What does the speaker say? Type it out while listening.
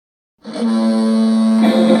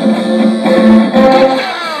All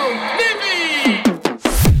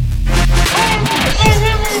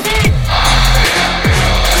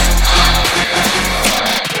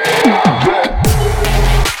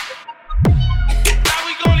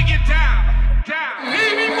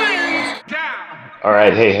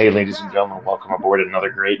right. Hey, ladies and gentlemen, welcome aboard another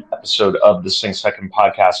great episode of the Sing Second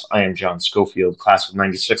podcast. I am John Schofield, class of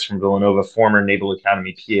 96 from Villanova, former Naval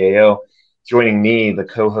Academy PAO. Joining me, the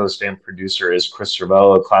co-host and producer, is Chris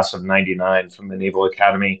Cervello, class of 99 from the Naval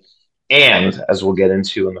Academy. And as we'll get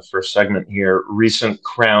into in the first segment here, recent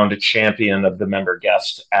crowned champion of the member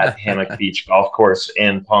guest at Hammock Beach Golf Course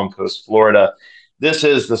in Palm Coast, Florida. This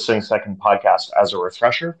is the Sing Second podcast. As a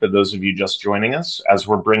refresher, for those of you just joining us, as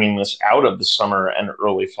we're bringing this out of the summer and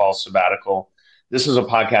early fall sabbatical, this is a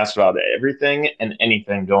podcast about everything and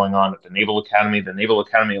anything going on at the Naval Academy, the Naval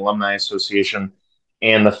Academy Alumni Association,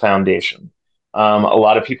 and the Foundation. A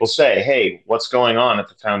lot of people say, hey, what's going on at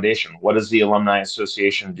the Foundation? What does the Alumni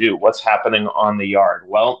Association do? What's happening on the yard?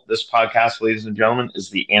 Well, this podcast, ladies and gentlemen, is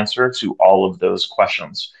the answer to all of those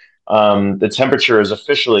questions. The temperature is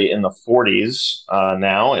officially in the 40s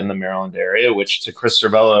now in the Maryland area, which to Chris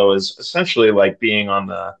Cervello is essentially like being on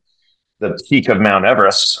the peak of Mount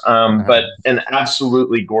Everest. But an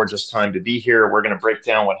absolutely gorgeous time to be here. We're going to break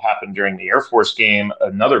down what happened during the Air Force game,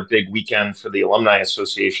 another big weekend for the Alumni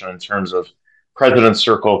Association in terms of President's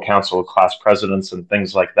Circle, Council of Class Presidents, and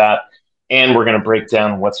things like that. And we're going to break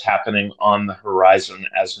down what's happening on the horizon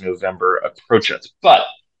as November approaches. But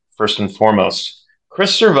first and foremost,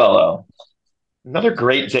 Chris Cervello, another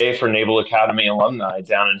great day for Naval Academy alumni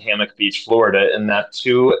down in Hammock Beach, Florida, in that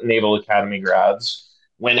two Naval Academy grads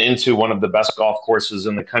went into one of the best golf courses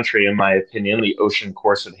in the country, in my opinion, the Ocean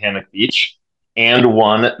Course at Hammock Beach, and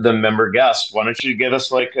won the member guest. Why don't you give us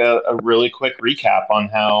like a really quick recap on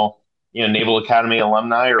how Naval Academy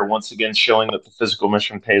alumni are once again showing that the physical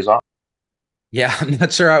mission pays off? Yeah, I'm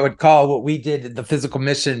not sure I would call what we did the physical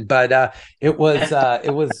mission, but it was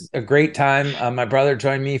a great time. My brother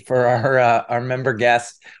joined me for our member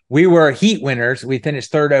guest. We were heat winners. We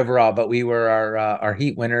finished third overall, but we were our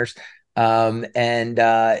heat winners. It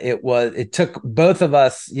took both of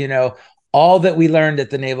us, all that we learned at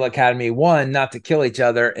the Naval Academy, one, not to kill each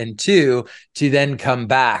other, and two, to then come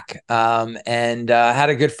back. Had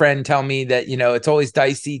a good friend tell me that, it's always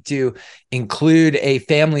dicey to include a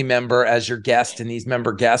family member as your guest in these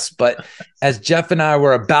member guests. But as Jeff and I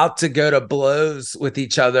were about to go to blows with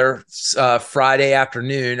each other Friday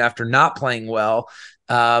afternoon after not playing well,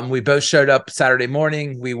 we both showed up Saturday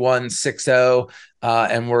morning. We won 6-0.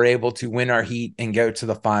 And we're able to win our heat and go to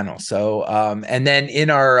the final. So, and then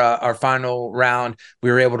in our final round,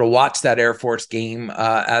 we were able to watch that Air Force game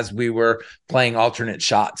as we were playing alternate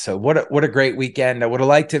shots. So what a great weekend. I would have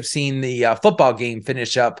liked to have seen the football game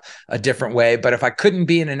finish up a different way, but if I couldn't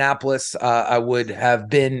be in Annapolis, I would have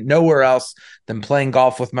been nowhere else than playing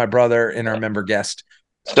golf with my brother and our member guest.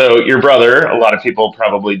 So your brother, a lot of people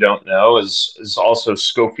probably don't know, is also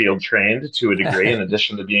Schofield trained to a degree, in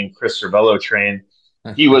addition to being Chris Cervello trained.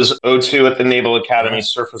 He was O2 at the Naval Academy,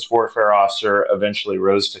 surface warfare officer, eventually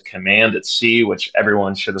rose to command at sea, which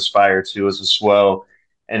everyone should aspire to as a SWO,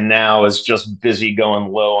 and now is just busy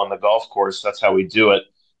going low on the golf course. That's how we do it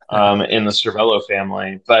in the Cervello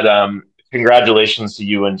family. But congratulations to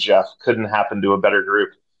you and Jeff. Couldn't happen to a better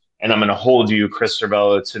group. And I'm going to hold you, Chris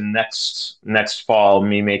Cervello, to next fall,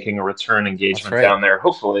 me making a return engagement down there,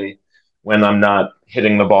 hopefully when I'm not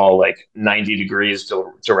hitting the ball like 90 degrees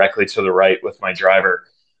directly to the right with my driver.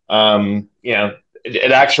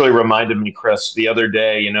 It actually reminded me, Chris, the other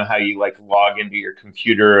day, how you like log into your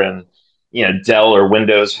computer and, Dell or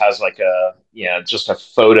Windows has like just a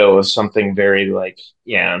photo of something very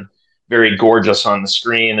gorgeous on the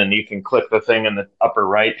screen, and you can click the thing in the upper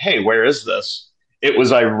right. Hey, where is this? It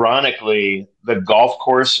was ironically the golf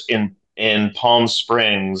course in Palm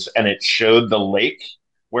Springs, and it showed the lake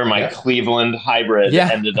where my Cleveland hybrid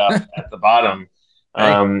ended up at the bottom,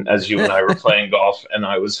 as you and I were playing golf, and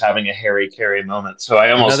I was having a Harry Carey moment. So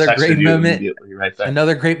I almost texted you immediately right there.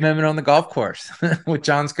 Another great moment on the golf course with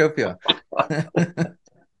John Schofield.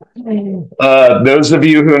 Those of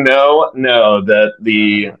you who know that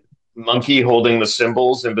the monkey holding the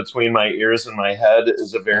cymbals in between my ears and my head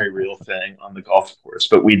is a very real thing on the golf course,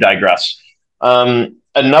 but we digress.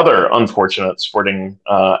 Another unfortunate sporting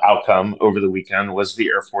outcome over the weekend was the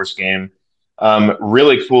Air Force game.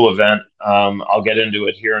 Really cool event. I'll get into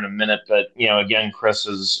it here in a minute, but again, Chris,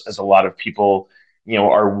 as a lot of people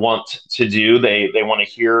are wont to do, they want to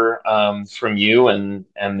hear from you and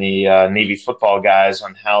the Navy football guys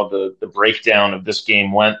on how the breakdown of this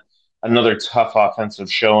game went. Another tough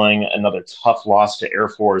offensive showing, another tough loss to Air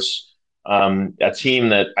Force. a team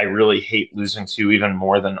that I really hate losing to even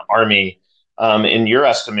more than Army. In your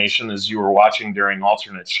estimation, as you were watching during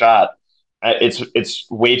alternate shot, it's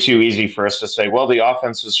way too easy for us to say, well, the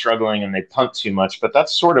offense is struggling and they punt too much, but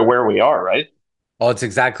that's sort of where we are, right? Oh, it's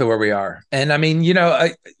exactly where we are. And I mean,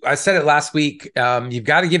 I said it last week. You've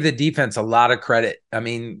got to give the defense a lot of credit. I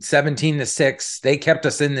mean, 17-6, they kept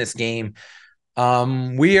us in this game.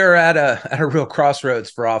 We are at a real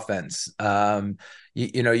crossroads for offense.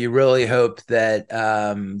 You really hope that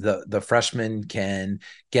the freshmen can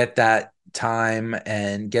get that time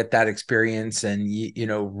and get that experience and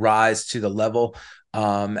rise to the level.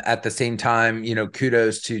 At the same time,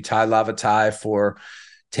 kudos to Ty Lavatai for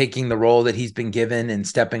taking the role that he's been given and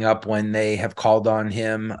stepping up when they have called on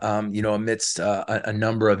him, amidst a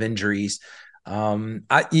number of injuries. John,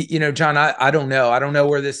 I don't know. I don't know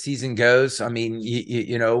where this season goes. I mean,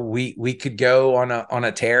 we could go on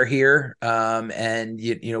a tear here, and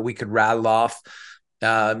we could rattle off,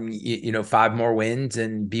 5 more wins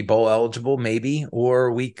and be bowl eligible, maybe,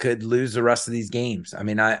 or we could lose the rest of these games. I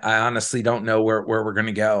mean, I honestly don't know where we're going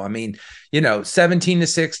to go. I mean,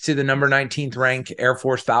 17-6 to the number 19th ranked Air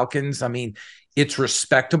Force Falcons. I mean, it's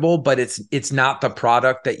respectable, but it's not the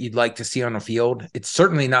product that you'd like to see on the field. It's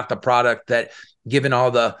certainly not the product that, given all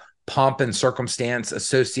the pomp and circumstance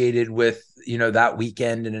associated with that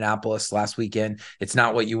weekend in Annapolis last weekend, it's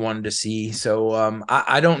not what you wanted to see. So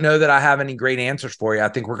I don't know that I have any great answers for you. I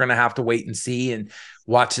think we're going to have to wait and see and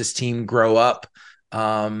watch this team grow up,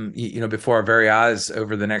 before our very eyes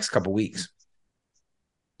over the next couple of weeks.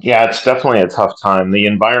 Yeah, it's definitely a tough time. The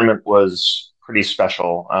environment was pretty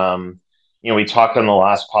special. We talked on the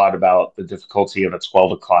last pod about the difficulty of a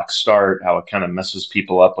 12 o'clock start, how it kind of messes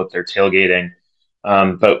people up with their tailgating.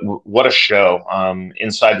 But what a show.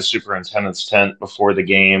 Inside the superintendent's tent before the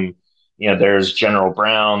game, there's General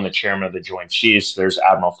Brown, the chairman of the Joint Chiefs. There's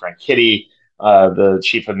Admiral Frank Kitty, the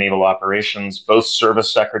chief of naval operations. Both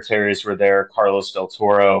service secretaries were there, Carlos Del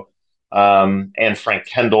Toro, and Frank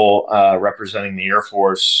Kendall, representing the Air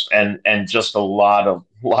Force, and just a lot of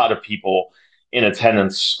people in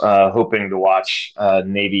attendance, hoping to watch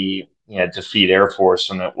Navy defeat Air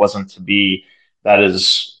Force, and it wasn't to be. That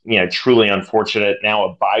is truly unfortunate. Now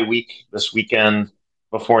a bye week this weekend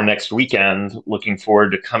before next weekend. Looking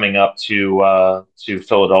forward to coming up to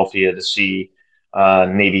Philadelphia to see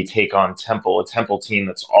Navy take on Temple, a Temple team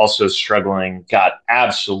that's also struggling. Got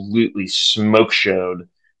absolutely smoke showed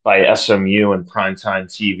by SMU and primetime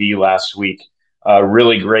TV last week. A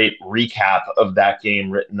really great recap of that game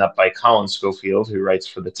written up by Colin Schofield, who writes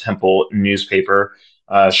for the Temple newspaper.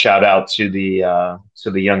 Shout out to the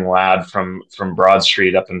young lad from Broad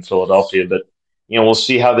Street up in Philadelphia. But we'll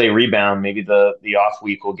see how they rebound. Maybe the off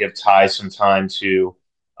week will give Ty some time to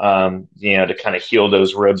to kind of heal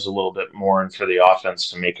those ribs a little bit more, and for the offense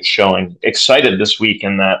to make a showing. Excited this week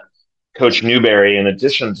in that Coach Newberry, in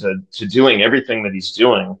addition to doing everything that he's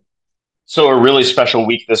doing. So a really special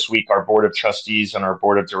week this week. Our board of trustees and our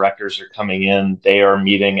board of directors are coming in. They are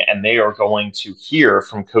meeting, and they are going to hear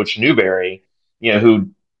from Coach Newberry, who,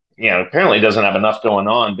 apparently doesn't have enough going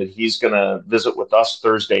on, but he's going to visit with us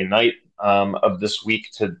Thursday night of this week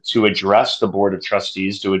to address the board of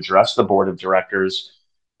trustees, to address the board of directors,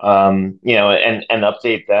 and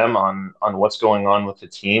update them on what's going on with the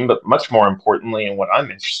team. But much more importantly, and what I'm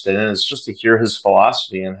interested in, is just to hear his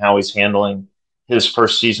philosophy and how he's handling his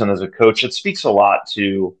first season as a coach. It speaks a lot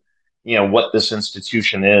to, what this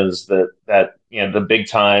institution is, that the big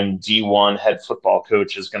time D1 head football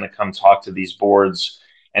coach is going to come talk to these boards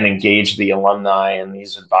and engage the alumni and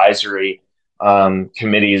these advisory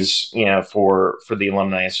committees, for the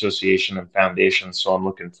Alumni Association and Foundation. So I'm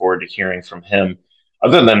looking forward to hearing from him.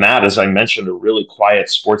 Other than that, as I mentioned, a really quiet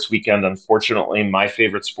sports weekend. Unfortunately, my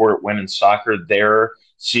favorite sport, women's soccer, their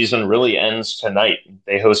season really ends tonight.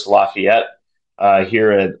 They host Lafayette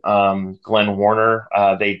here at Glenn Warner.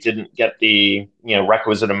 They didn't get the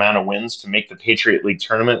requisite amount of wins to make the Patriot League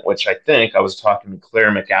tournament, which I was talking to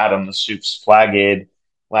Claire McAdam, the Soup's flag aide,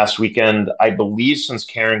 last weekend. I believe since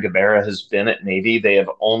Karen Guevara has been at Navy, they have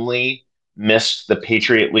only missed the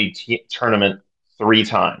Patriot League tournament 3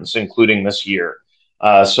 times, including this year.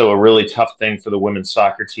 So a really tough thing for the women's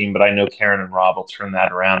soccer team, but I know Karen and Rob will turn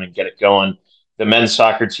that around and get it going. The men's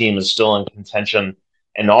soccer team is still in contention.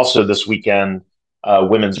 And also this weekend,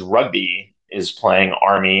 women's rugby is playing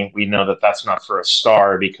Army. We know that that's not for a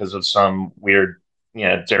star because of some weird,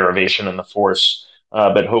 derivation in the force.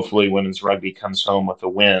 But hopefully women's rugby comes home with a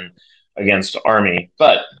win against Army.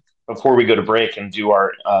 But before we go to break and do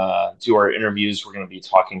our interviews, we're going to be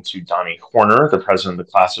talking to Donnie Horner, the president of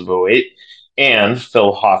the class of '08. and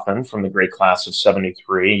Phil Hoffman from the great class of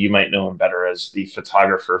 73. You might know him better as the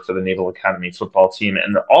photographer for the Naval Academy football team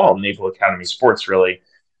and all Naval Academy sports, really.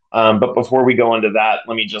 But before we go into that,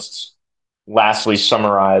 let me just lastly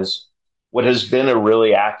summarize what has been a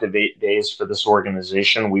really active 8 days for this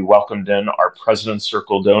organization. We welcomed in our President's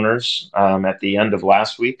Circle donors at the end of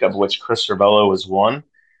last week, of which Chris Cervello was one.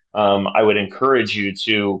 I would encourage you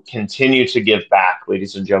to continue to give back,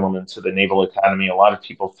 ladies and gentlemen, to the Naval Academy. A lot of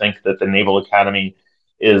people think that the Naval Academy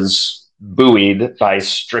is buoyed by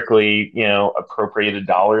strictly, appropriated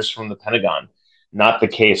dollars from the Pentagon. Not the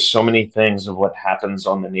case. So many things of what happens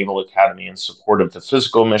on the Naval Academy in support of the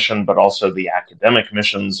physical mission, but also the academic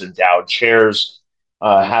missions, endowed chairs,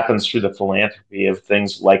 happens through the philanthropy of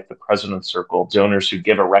things like the President's Circle, donors who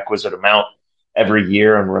give a requisite amount every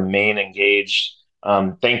year and remain engaged.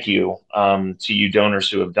 Thank you to you donors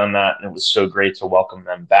who have done that. And it was so great to welcome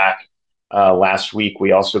them back. Last week,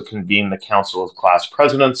 we also convened the Council of Class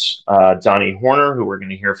Presidents. Donnie Horner, who we're going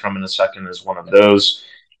to hear from in a second, is one of those.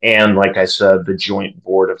 And like I said, the joint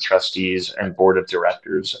board of trustees and board of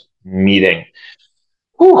directors meeting.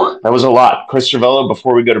 Whew, that was a lot. Chris Cervello,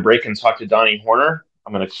 before we go to break and talk to Donnie Horner,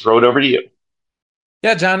 I'm going to throw it over to you.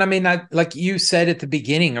 Yeah, John. I mean, like you said at the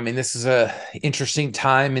beginning, I mean, this is a interesting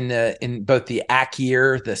time in both the AC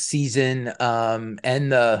year, the season,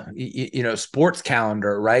 and the sports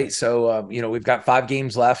calendar, right? So we've got 5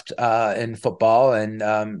 games left in football,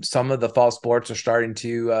 and some of the fall sports are starting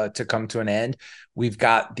to come to an end. We've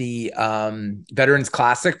got the Veterans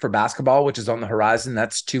Classic for basketball, which is on the horizon.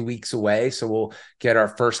 That's 2 weeks away, so we'll get our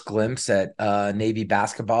first glimpse at Navy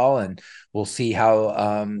basketball, and we'll see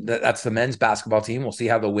how that's the men's basketball team. We'll see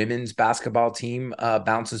how the women's basketball team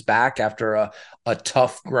bounces back after a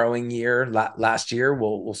tough growing year last year.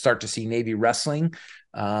 We'll start to see Navy wrestling.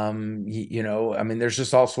 I mean, there's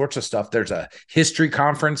just all sorts of stuff. There's a history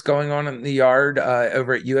conference going on in the yard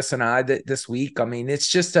over at USNI this week. I mean,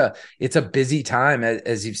 it's a busy time,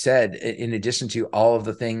 as you've said, in addition to all of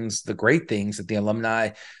the great things that the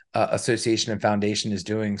Alumni Association and Foundation is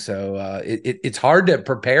doing. So it's hard to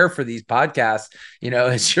prepare for these podcasts,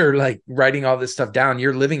 as you're like writing all this stuff down.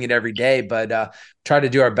 You're living it every day, but try to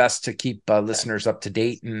do our best to keep listeners up to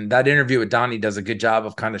date. And that interview with Donnie does a good job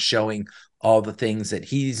of kind of showing all the things that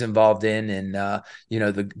he's involved in and,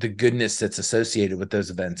 the goodness that's associated with those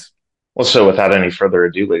events. Well, so without any further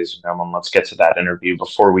ado, ladies and gentlemen, let's get to that interview.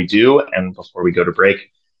 Before we do, and before we go to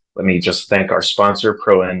break, let me just thank our sponsor,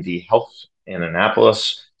 ProMD Health in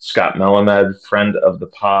Annapolis. Scott Melamed, friend of the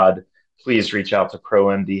pod. Please reach out to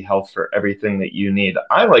ProMD Health for everything that you need.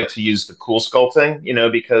 I like to use the cool sculpting,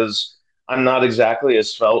 because I'm not exactly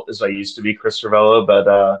as svelte as I used to be, Chris Cervello,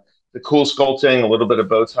 but the cool sculpting, a little bit of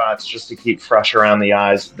Botox just to keep fresh around the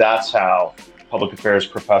eyes. That's how public affairs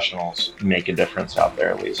professionals make a difference out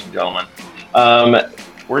there, ladies and gentlemen.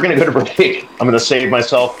 We're going to go to break. I'm going to save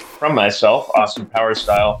myself from myself, Austin Power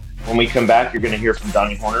style. When we come back, you're going to hear from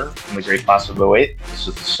Donnie Horner from the great class of 08. This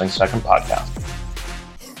is the Sing Second podcast.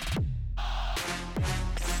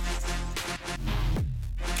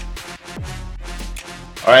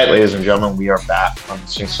 All right, ladies and gentlemen, we are back on the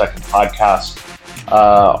Sing Second podcast.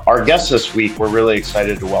 Our guest this week, we're really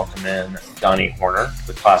excited to welcome in Donnie Horner,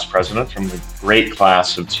 the class president from the great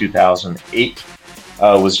class of 2008.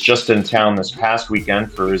 Was just in town this past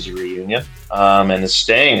weekend for his reunion and is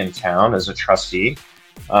staying in town as a trustee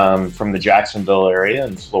from the Jacksonville area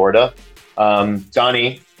in Florida.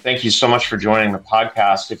 Donnie, thank you so much for joining the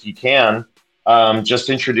podcast. If you can, just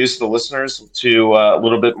introduce the listeners to a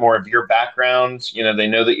little bit more of your background. They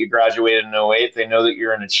know that you graduated in 08. They know that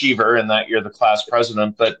you're an achiever and that you're the class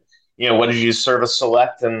president. But, what did you service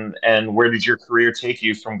select and where did your career take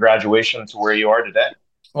you from graduation to where you are today?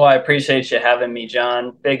 Well, I appreciate you having me,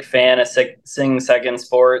 John. Big fan of Sing Second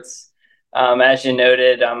Sports. As you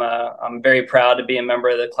noted, I'm very proud to be a member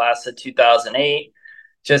of the class of 2008.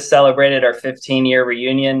 Just celebrated our 15-year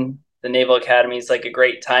reunion. The Naval Academy is like a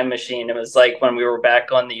great time machine. It was like when we were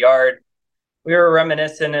back on the yard. We were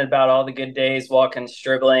reminiscing about all the good days, walking,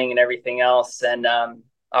 stribbling, and everything else. And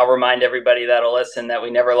I'll remind everybody that'll listen that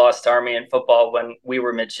we never lost Army in football when we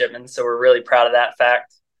were midshipmen. So we're really proud of that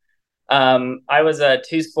fact. I was a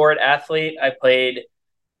 2-sport athlete. I played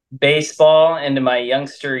baseball into my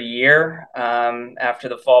youngster year. After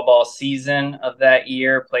the fall ball season of that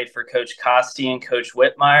year, played for Coach Costi and Coach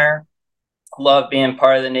Whitmire. Love being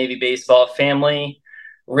part of the Navy baseball family.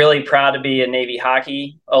 Really proud to be a Navy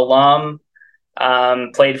hockey alum.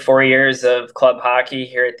 Played 4 years of club hockey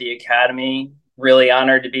here at the Academy. Really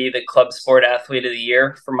honored to be the Club Sport Athlete of the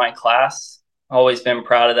Year for my class. Always been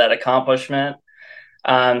proud of that accomplishment.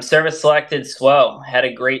 Service selected SWO, had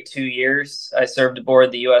a great 2 years. I served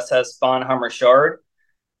aboard the USS Bonhammer Shard.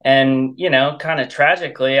 And, kind of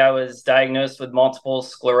tragically, I was diagnosed with multiple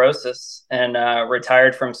sclerosis and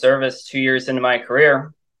retired from service 2 years into my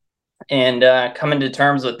career. And coming to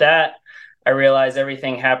terms with that, I realized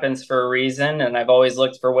everything happens for a reason. And I've always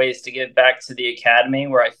looked for ways to give back to the academy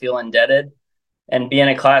where I feel indebted. And being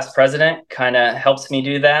a class president kind of helps me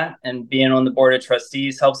do that. And being on the board of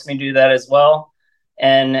trustees helps me do that as well.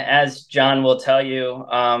 And as John will tell you,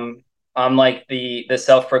 I'm like the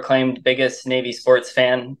self-proclaimed biggest Navy sports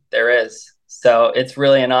fan there is. So it's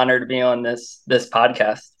really an honor to be on this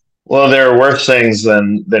podcast. Well, there are worse things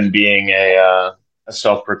than being a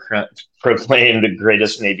self-proclaimed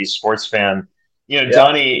greatest Navy sports fan. Yeah.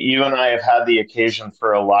 Donnie, you and I have had the occasion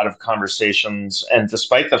for a lot of conversations, and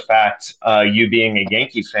despite the fact you being a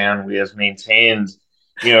Yankee fan, we have maintained,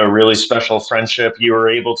 a really special friendship. You were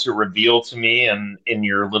able to reveal to me, and in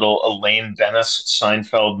your little Elaine Bennis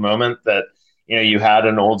Seinfeld moment, that you had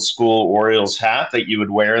an old school Orioles hat that you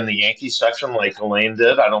would wear in the Yankee section, like Elaine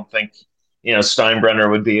did. I don't think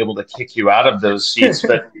Steinbrenner would be able to kick you out of those seats.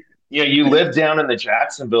 But, you live down in the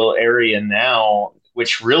Jacksonville area now,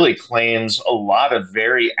 which really claims a lot of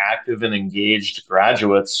very active and engaged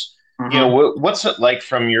graduates. What's it like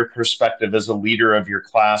from your perspective as a leader of your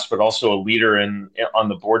class, but also a leader on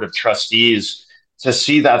the board of trustees, to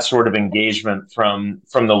see that sort of engagement from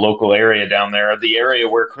the local area down there, the area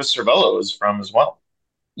where Chris Cervello is from as well?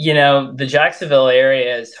 The Jacksonville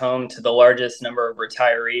area is home to the largest number of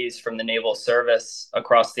retirees from the naval service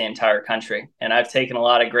across the entire country. And I've taken a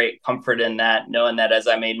lot of great comfort in that, knowing that as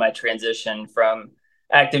I made my transition from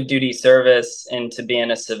active duty service into being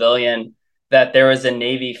a civilian, that there was a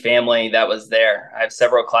Navy family that was there. I have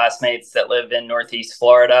several classmates that live in Northeast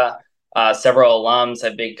Florida, several alums.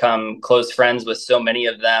 I've become close friends with so many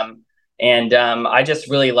of them. And I just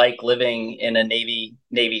really like living in a Navy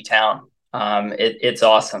town. It's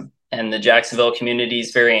awesome. And the Jacksonville community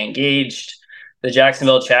is very engaged. The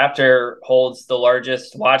Jacksonville chapter holds the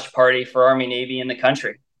largest watch party for Army Navy in the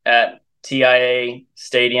country at TIA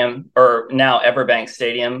Stadium, or now Everbank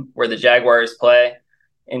Stadium, where the Jaguars play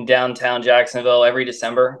in downtown Jacksonville every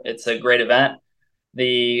December. It's a great event.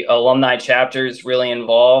 The alumni chapter is really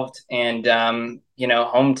involved, and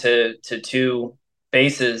home to two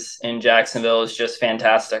bases in Jacksonville is just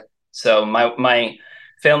fantastic. So my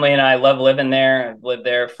family and I love living there. I've lived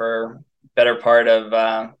there for better part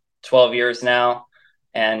of 12 years now,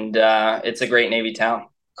 and it's a great Navy town.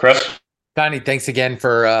 Chris? Donnie, thanks again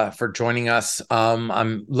for joining us.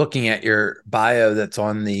 I'm looking at your bio that's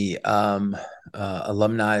on the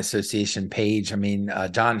Alumni Association page. I mean,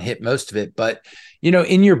 John hit most of it, but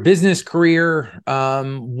in your business career,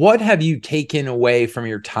 what have you taken away from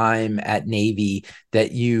your time at Navy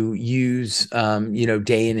that you use,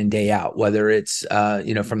 day in and day out, whether it's,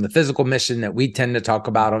 from the physical mission that we tend to talk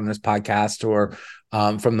about on this podcast, or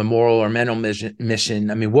from the moral or mental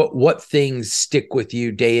mission? I mean, what things stick with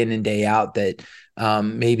you day in and day out that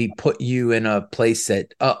maybe put you in a place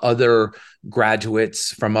that other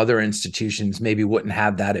graduates from other institutions maybe wouldn't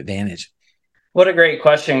have that advantage? What a great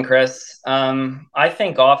question, Chris. I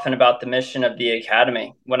think often about the mission of the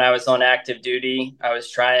academy. When I was on active duty, I was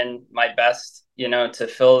trying my best, to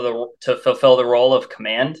fulfill the role of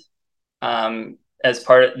command, as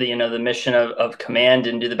part of the mission of command,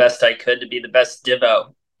 and do the best I could to be the best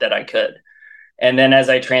divo that I could. And then as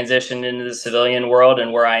I transitioned into the civilian world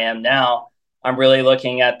and where I am now, I'm really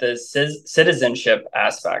looking at the citizenship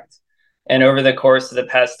aspect. And over the course of the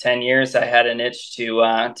past 10 years, I had an itch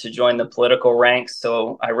to join the political ranks.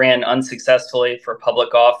 So I ran unsuccessfully for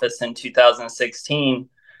public office in 2016,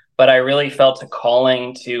 but I really felt a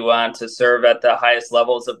calling to serve at the highest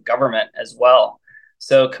levels of government as well.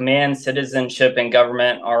 So command, citizenship, and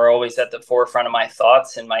government are always at the forefront of my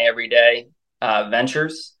thoughts in my everyday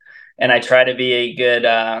ventures. And I try to be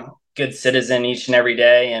a good citizen each and every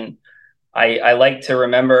day. And I like to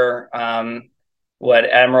remember what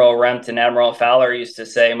Admiral Rempt and Admiral Fowler used to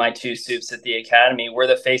say, my two soups at the academy: we're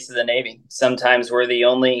the face of the Navy. Sometimes we're the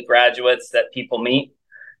only graduates that people meet,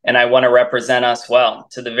 and I want to represent us well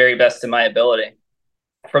to the very best of my ability.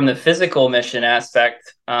 From the physical mission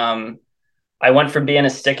aspect, I went from being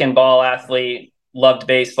a stick and ball athlete, loved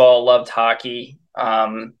baseball, loved hockey,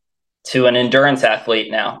 to an endurance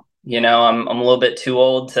athlete now. I'm a little bit too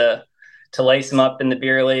old to lace them up in the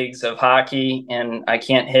beer leagues of hockey, and I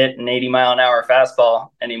can't hit an 80-mile-an-hour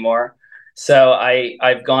fastball anymore. So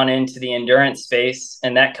I've gone into the endurance space,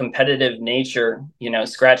 and that competitive nature,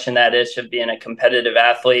 scratching that itch of being a competitive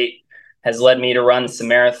athlete, has led me to run some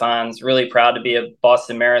marathons. Really proud to be a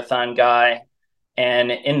Boston Marathon guy.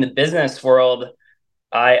 And in the business world,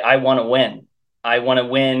 I want to win. I want to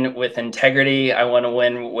win with integrity. I want to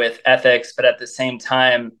win with ethics, but at the same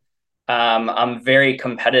time, I'm very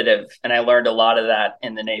competitive, and I learned a lot of that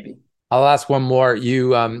in the Navy. I'll ask one more.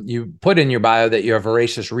 You put in your bio that you're a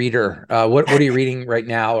voracious reader. What are you reading right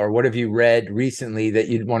now, or what have you read recently that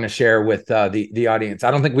you'd want to share with the audience?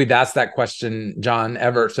 I don't think we've asked that question, John,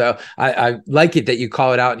 ever. So I like it that you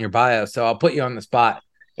call it out in your bio. So I'll put you on the spot.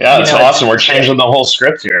 Yeah, that's awesome. We're changing the whole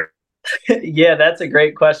script here. Yeah, that's a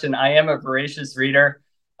great question. I am a voracious reader.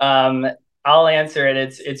 I'll answer it.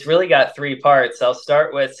 It's really got three parts. I'll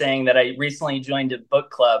start with saying that I recently joined a book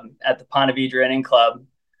club at the Ponte Vedra Inn Club.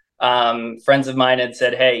 Friends of mine had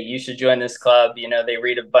said, "Hey, you should join this club." You know, they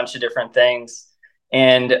read a bunch of different things.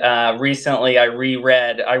 And recently I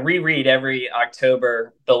reread every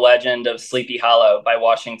October The Legend of Sleepy Hollow by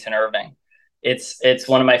Washington Irving. It's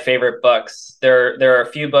one of my favorite books. There are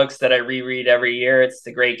a few books that I reread every year. It's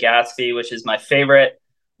The Great Gatsby, which is my favorite,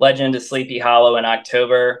 Legend of Sleepy Hollow in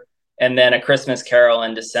October, and then A Christmas Carol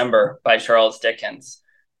in December by Charles Dickens.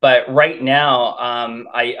 But right now,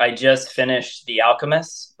 I just finished The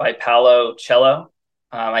Alchemist by Paolo Coelho.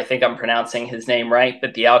 I think I'm pronouncing his name right,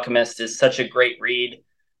 but The Alchemist is such a great read.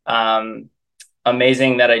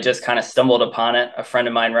 Amazing that I just kind of stumbled upon it. A friend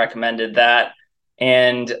of mine recommended that.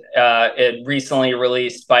 And it recently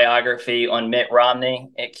released biography on Mitt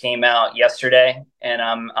Romney. It came out yesterday, and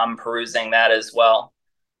I'm perusing that as well.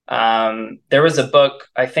 There was a book,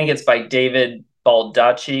 I think it's by David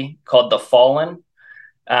Baldacci, called The Fallen.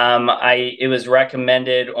 It was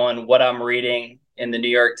recommended on What I'm Reading in the New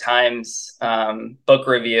York Times book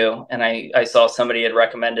review, and I saw somebody had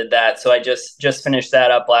recommended that. So I just finished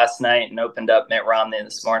that up last night and opened up Mitt Romney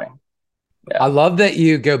this morning. Yeah. I love that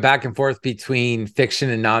you go back and forth between fiction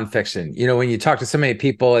and nonfiction. You know, when you talk to so many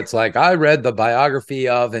people, it's like, I read the biography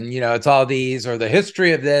of, and, you know, it's all these or the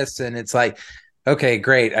history of this. And it's like, okay,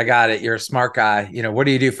 great. I got it. You're a smart guy. You know, what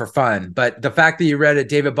do you do for fun? But the fact that you read a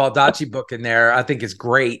David Baldacci book in there, I think is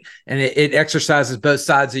great. And it exercises both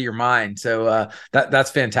sides of your mind. So that's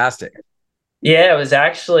fantastic. Yeah, it was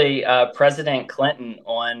actually President Clinton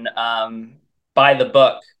on By the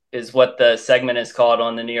Book is what the segment is called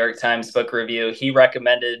on the New York Times book review. He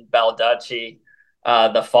recommended Baldacci,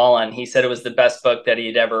 The Fallen. He said it was the best book that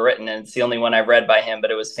he'd ever written, and it's the only one I've read by him,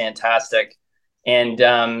 but it was fantastic. And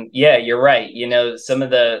yeah, you're right. You know, some of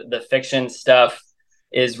the fiction stuff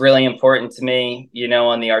is really important to me, you know,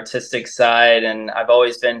 on the artistic side. And I've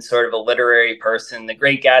always been sort of a literary person. The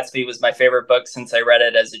Great Gatsby was my favorite book since I read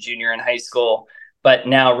it as a junior in high school. But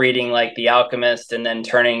now reading like The Alchemist and then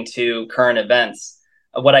turning to current events.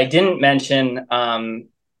 What I didn't mention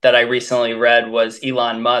that I recently read was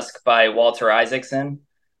Elon Musk by Walter Isaacson.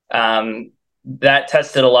 That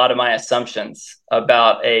tested a lot of my assumptions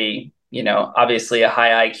about obviously a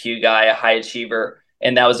high IQ guy, a high achiever.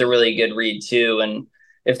 And that was a really good read too. And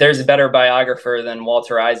if there's a better biographer than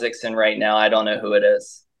Walter Isaacson right now, I don't know who it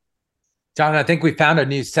is. John, I think we found a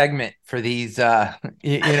new segment for these, I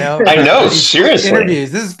know, seriously. Interviews.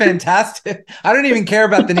 This is fantastic. I don't even care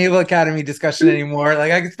about the Naval Academy discussion anymore.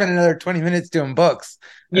 Like, I could spend another 20 minutes doing books.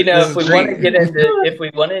 You know, if we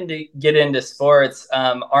wanted to get into sports,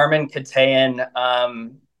 Armin Katayan,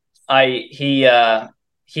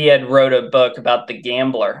 he had wrote a book about the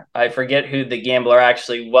gambler. I forget who the gambler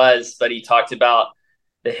actually was, but he talked about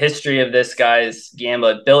the history of this guy's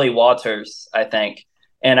gambler, Billy Walters, I think.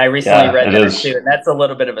 And I recently read that too, and that's a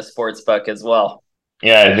little bit of a sports book as well.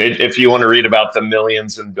 Yeah, if you want to read about the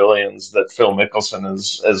millions and billions that Phil Mickelson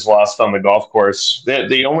has lost on the golf course,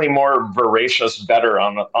 the only more voracious bettor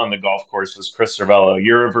on the golf course is Chris Cervello.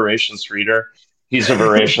 You're a voracious reader; he's a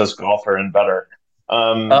voracious golfer and bettor.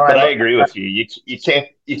 But I agree with you. You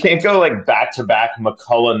can't go like back to back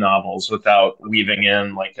McCullough novels without weaving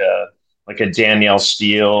in like a Danielle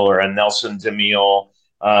Steele or a Nelson DeMille.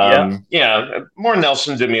 More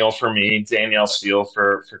Nelson DeMille for me, Danielle Steele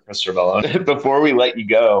for Chris Cervello. Before we let you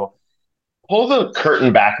go, pull the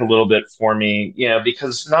curtain back a little bit for me,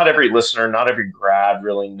 because not every listener, not every grad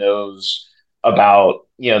really knows about,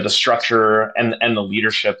 the structure and the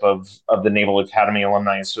leadership of the Naval Academy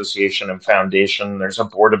Alumni Association and Foundation. There's a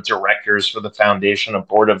board of directors for the foundation, a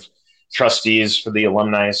board of trustees for the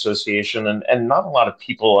Alumni Association, and not a lot of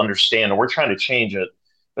people understand, and we're trying to change it,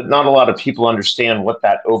 but not a lot of people understand what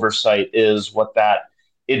that oversight is, what that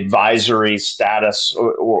advisory status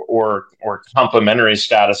or complementary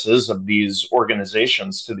status is of these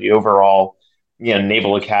organizations to the overall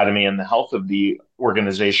Naval Academy and the health of the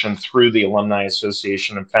organization through the Alumni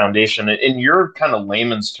Association and Foundation. In your kind of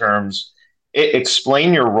layman's terms,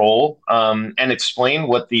 explain your role and explain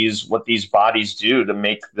what these bodies do to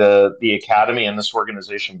make the Academy and this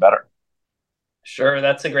organization better. Sure,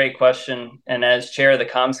 that's a great question. And as chair of the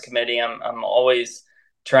comms committee, I'm always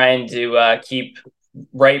trying to keep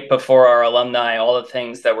right before our alumni all the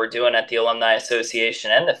things that we're doing at the Alumni Association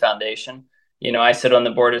and the foundation. I sit on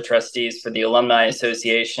the board of trustees for the Alumni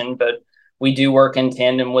Association, but we do work in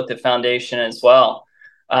tandem with the foundation as well.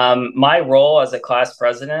 My role as a class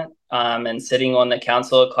president and sitting on the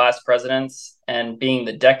council of class presidents and being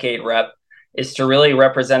the decade rep is to really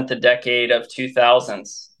represent the decade of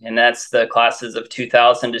 2000s. And that's the classes of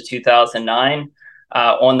 2000 to 2009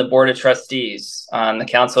 on the board of trustees. The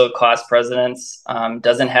council of class presidents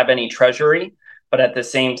doesn't have any treasury, but at the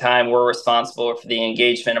same time, we're responsible for the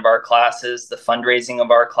engagement of our classes, the fundraising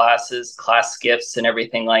of our classes, class gifts and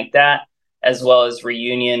everything like that, as well as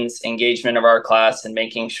reunions, engagement of our class, and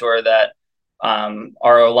making sure that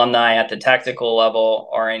our alumni at the tactical level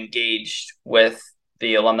are engaged with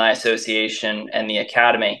the Alumni Association and the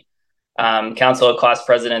Academy. Council of Class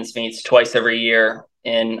Presidents meets twice every year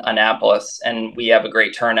in Annapolis, and we have a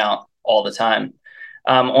great turnout all the time.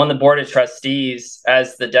 On the board of trustees,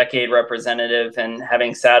 as the decade representative and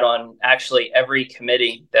having sat on actually every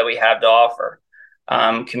committee that we have to offer,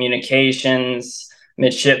 communications,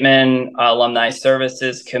 midshipmen, alumni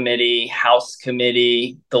services committee, house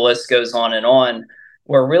committee, the list goes on and on.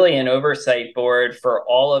 We're really an oversight board for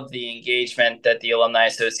all of the engagement that the Alumni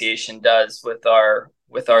Association does with our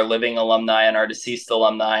living alumni and our deceased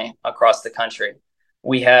alumni across the country.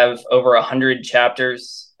 We have over 100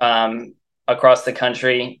 chapters across the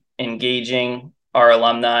country engaging our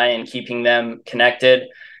alumni and keeping them connected.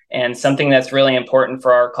 And something that's really important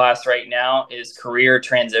for our class right now is career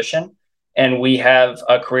transition. And we have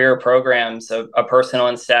a career program, so a person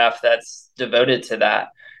on staff that's devoted to that.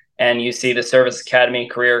 And you see the Service Academy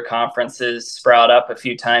career conferences sprout up a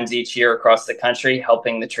few times each year across the country,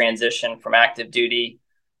 helping the transition from active duty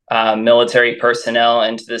military personnel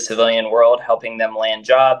into the civilian world, helping them land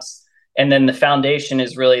jobs. And then the foundation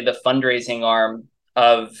is really the fundraising arm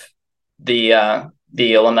of the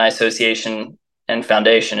Alumni Association and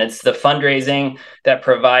Foundation. It's the fundraising that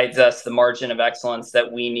provides us the margin of excellence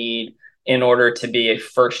that we need in order to be a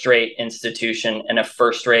first-rate institution and a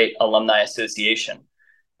first-rate alumni association.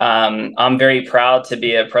 I'm very proud to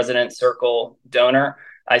be a President's Circle donor.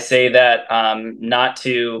 I say that not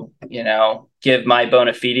to, give my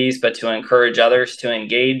bona fides, but to encourage others to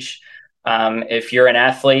engage. If you're an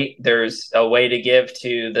athlete, there's a way to give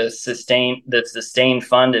to the sustained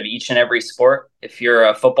fund of each and every sport. If you're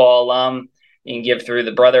a football alum, you can give through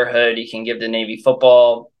the Brotherhood. You can give to Navy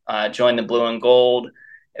football, join the Blue and Gold.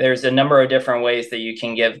 There's a number of different ways that you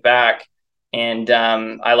can give back. And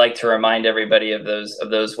I like to remind everybody of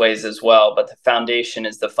those ways as well. But the foundation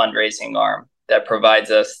is the fundraising arm that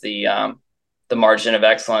provides us the margin of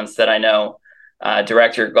excellence that I know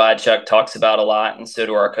Director Gladchuck talks about a lot, and so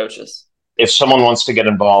do our coaches. If someone wants to get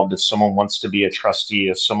involved, if someone wants to be a trustee,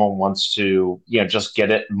 if someone wants to, just get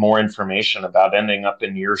more information about ending up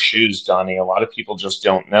in your shoes, Donnie, a lot of people just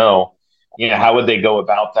don't know. How would they go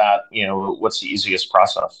about that? What's the easiest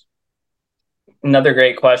process? Another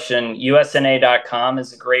great question. USNA.com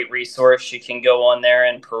is a great resource. You can go on there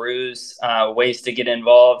and peruse ways to get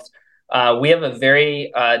involved. We have a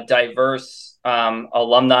very diverse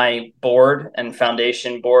alumni board and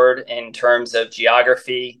foundation board in terms of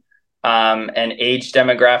geography and age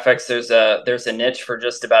demographics. There's a niche for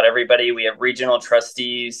just about everybody. We have regional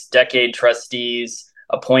trustees, decade trustees,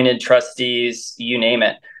 appointed trustees, you name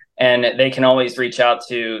it. And they can always reach out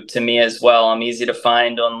to me as well. I'm easy to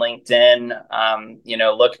find on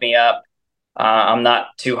LinkedIn. Look me up. I'm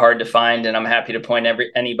not too hard to find, and I'm happy to point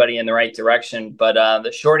anybody in the right direction. But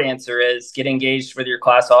the short answer is get engaged with your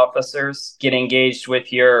class officers, get engaged with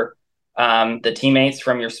the teammates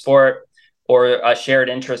from your sport or a shared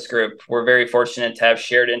interest group. We're very fortunate to have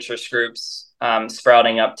shared interest groups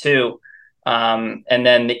sprouting up too. And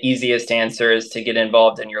then the easiest answer is to get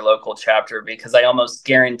involved in your local chapter, because I almost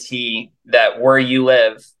guarantee that where you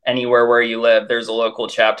live, anywhere where you live, there's a local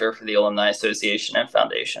chapter for the Alumni Association and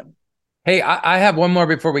Foundation. Hey, I have one more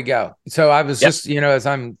before we go. So I was just, as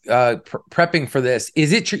I'm prepping for this,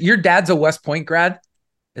 is it your dad's a West Point grad?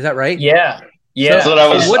 Is that right? Yeah. Yeah. So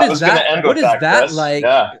what is that like?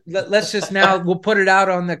 Yeah. Let's just we'll put it out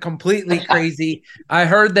on the completely crazy. I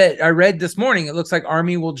read this morning, it looks like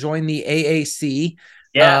Army will join the AAC.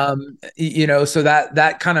 Yeah. So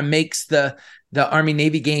that kind of makes the Army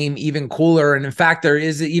Navy game even cooler. And in fact, there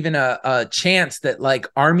is even a chance that like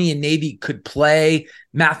Army and Navy could play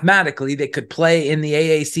mathematically. They could play in the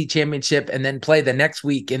AAC championship and then play the next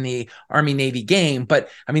week in the Army Navy game. But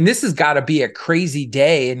I mean, this has got to be a crazy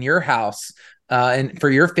day in your house and for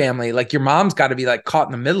your family. Like your mom's got to be like caught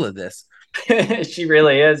in the middle of this. She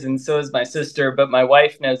really is, and so is my sister. But my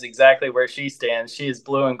wife knows exactly where she stands. She is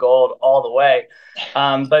blue and gold all the way.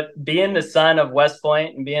 But being the son of West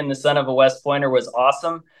Point and being the son of a West Pointer was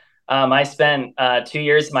awesome. I spent 2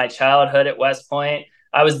 years of my childhood at West Point.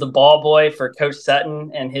 I was the ball boy for Coach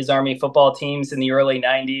Sutton and his Army football teams in the early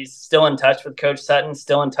 90s. Still in touch with Coach Sutton,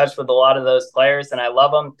 still in touch with a lot of those players, and I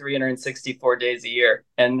love them 364 days a year.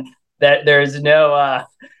 And that there's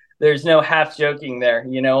no half joking there.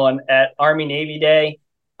 At Army Navy Day,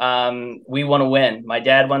 we want to win. My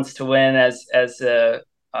dad wants to win as a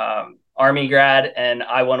Army grad, and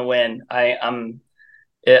I want to win. I'm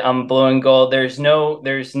blue and gold. There's no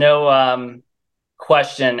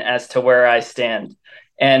question as to where I stand.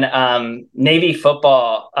 And Navy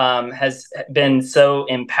football has been so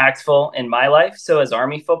impactful in my life. So has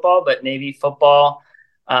Army football, but Navy football,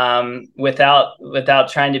 without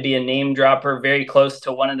trying to be a name dropper, very close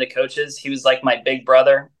to one of the coaches. He was like my big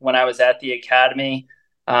brother when I was at the academy.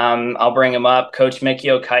 I'll bring him up. Coach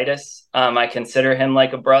Mikiokitis. I consider him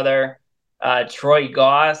like a brother. Troy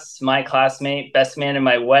Goss, my classmate, best man in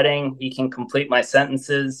my wedding. He can complete my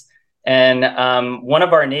sentences. And one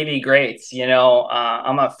of our Navy greats,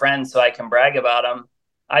 I'm a friend, so I can brag about him.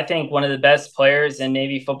 I think one of the best players in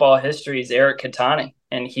Navy football history is Eric Catani.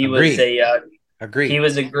 And he was he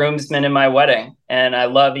was a groomsman in my wedding. And I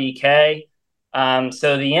love EK.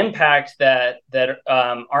 So the impact that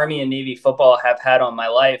Army and Navy football have had on my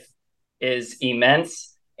life is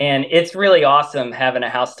immense. And it's really awesome having a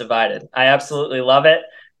house divided. I absolutely love it.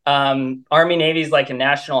 Army Navy is like a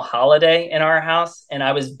national holiday in our house, and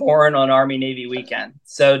I was born on Army Navy weekend.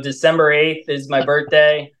 So December 8th is my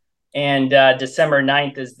birthday, and December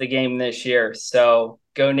 9th is the game this year. So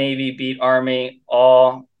go Navy, beat Army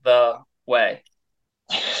all the way.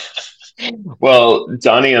 Well,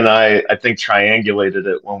 Donnie and I think triangulated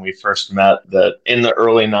it when we first met, that in the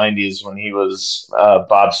early 90s when he was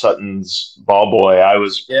Bob Sutton's ball boy, I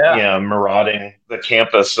was marauding the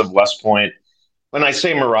campus of West Point. When I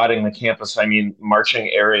say marauding the campus, I mean marching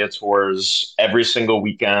area tours every single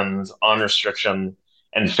weekend on restriction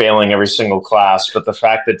and failing every single class. But the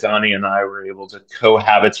fact that Donnie and I were able to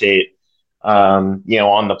cohabitate on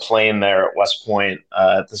the plane there at West Point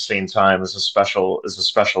at the same time is a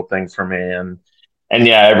special thing for me. And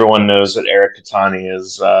yeah, everyone knows that Eric Catani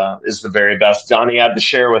is the very best. Donnie had to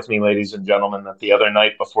share with me, ladies and gentlemen, that the other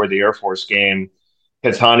night before the Air Force game,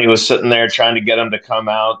 Catani was sitting there trying to get him to come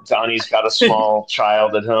out. Donnie's got a small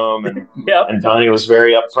child at home, and Donnie was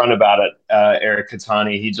very upfront about it. Eric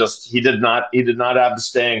Catani, he did not have the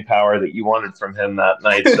staying power that you wanted from him that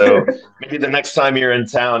night. So maybe the next time you're in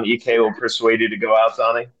town, EK will persuade you to go out,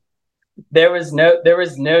 Donnie. There was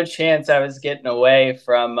no chance I was getting away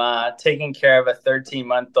from taking care of a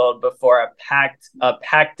 13-month-old before a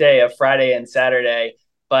packed day of Friday and Saturday.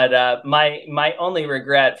 But my only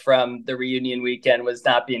regret from the reunion weekend was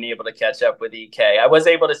not being able to catch up with EK. I was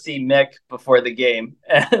able to see Mick before the game,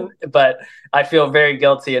 but I feel very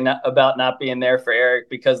guilty about not being there for Eric,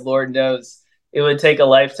 because Lord knows it would take a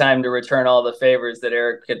lifetime to return all the favors that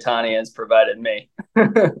Eric Catani has provided me.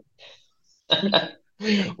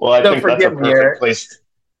 Well, I think that's a perfect place.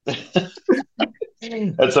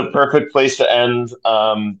 That's a perfect place to end.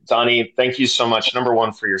 Donnie, thank you so much. Number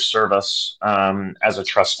one, for your service as a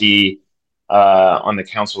trustee on the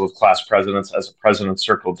Council of Class Presidents, as a President's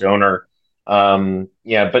Circle donor.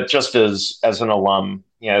 But just as an alum,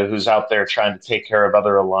 who's out there trying to take care of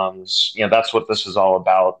other alums, that's what this is all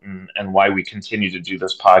about, and why we continue to do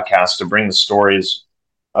this podcast, to bring the stories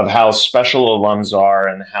of how special alums are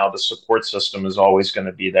and how the support system is always going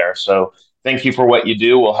to be there. So thank you for what you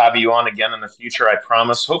do. We'll have you on again in the future, I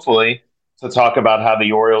promise, hopefully, to talk about how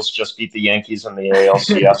the Orioles just beat the Yankees in the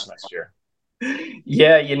ALCS next year.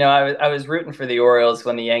 Yeah, I was rooting for the Orioles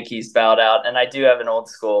when the Yankees bowed out, and I do have an old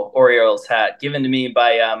school Orioles hat given to me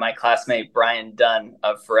by my classmate Brian Dunn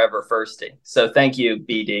of Forever Firsty. So thank you,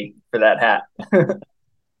 BD, for that hat.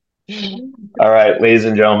 All right, ladies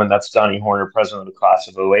and gentlemen, that's Donnie Horner, president of the class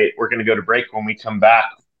of 08. We're going to go to break. When we come back,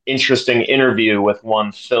 interesting interview with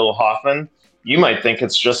one Phil Hoffman. You might think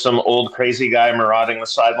it's just some old crazy guy marauding the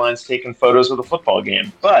sidelines taking photos of the football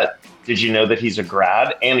game. But did you know that he's a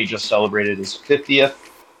grad and he just celebrated his 50th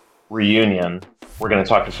reunion? We're going to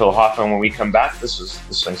talk to Phil Hoffman when we come back. This is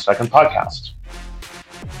the Swing Second Podcast.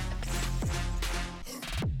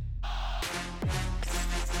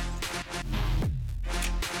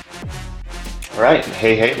 All right.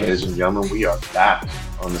 Hey, ladies and gentlemen, we are back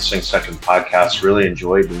on the Sing Second Podcast. Really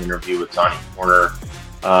enjoyed the interview with Donnie Horner.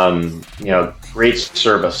 Great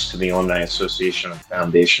service to the Alumni Association and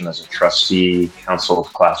Foundation as a trustee, Council of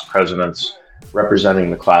Class Presidents, representing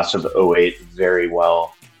the class of 08 very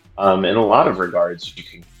well. In a lot of regards, you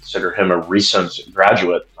can consider him a recent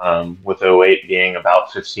graduate, with '08 being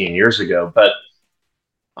about 15 years ago. But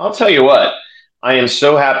I'll tell you what, I am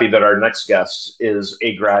so happy that our next guest is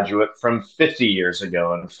a graduate from 50 years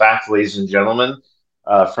ago. In fact, ladies and gentlemen,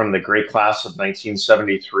 from the great class of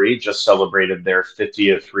 1973, just celebrated their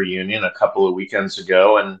 50th reunion a couple of weekends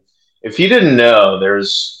ago. And if you didn't know,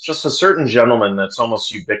 there's just a certain gentleman that's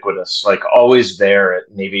almost ubiquitous, like always there at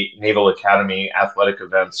Naval Academy athletic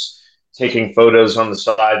events, taking photos on the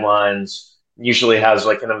sidelines. Usually has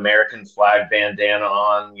like an American flag bandana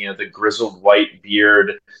on, the grizzled white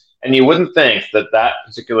beard, and you wouldn't think that that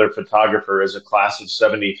particular photographer is a class of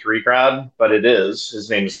 73 grad, but it is. His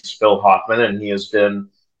name is Phil Hoffman, and he has been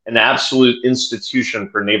an absolute institution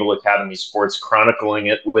for Naval Academy sports, chronicling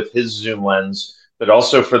it with his zoom lens, but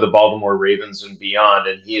also for the Baltimore Ravens and beyond.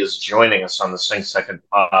 And he is joining us on the Sync Second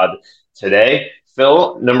pod today.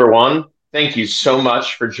 Phil, number one, thank you so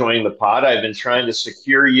much for joining the pod. I've been trying to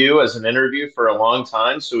secure you as an interview for a long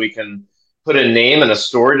time so we can put a name and a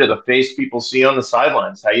story to the face people see on the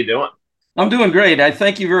sidelines. How you doing? I'm doing great. I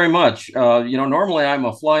thank you very much. Normally I'm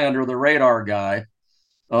a fly under the radar guy.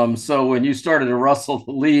 So when you started to rustle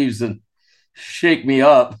the leaves and shake me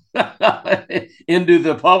up into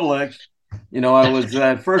the public, I was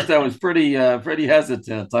at first I was pretty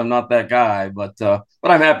hesitant. I'm not that guy, but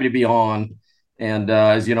I'm happy to be on. And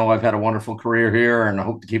as you know, I've had a wonderful career here, and I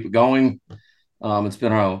hope to keep it going. It's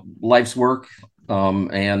been a life's work,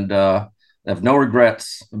 and I have no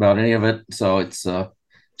regrets about any of it. So it's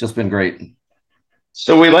just been great.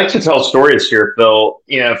 So we like to tell stories here, Phil.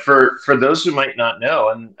 For those who might not know,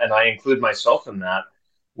 and I include myself in that.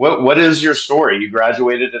 What is your story? You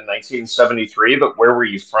graduated in 1973, but where were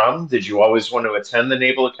you from? Did you always want to attend the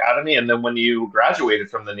Naval Academy? And then when you graduated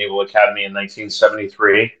from the Naval Academy in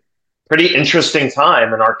 1973, pretty interesting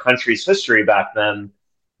time in our country's history back then,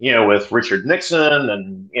 with Richard Nixon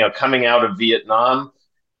and, coming out of Vietnam.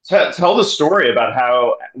 Tell the story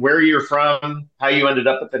about where you're from, how you ended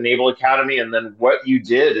up at the Naval Academy, and then what you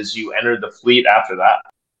did as you entered the fleet after that.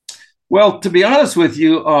 Well, to be honest with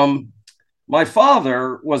you, my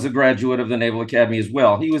father was a graduate of the Naval Academy as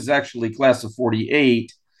well. He was actually class of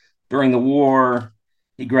 48 during the war.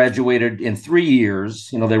 He graduated in 3 years.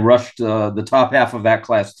 They rushed the top half of that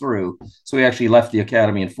class through. So he actually left the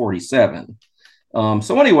academy in 47.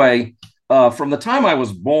 So anyway, from the time I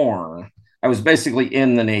was born, I was basically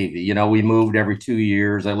in the Navy. We moved every 2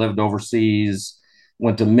 years. I lived overseas,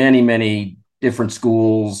 went to many, many different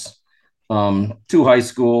schools, 2 high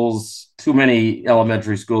schools, too many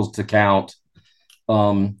elementary schools to count.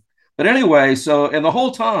 But anyway, and the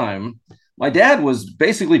whole time, my dad was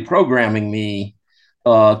basically programming me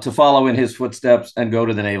to follow in his footsteps and go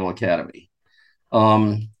to the Naval Academy.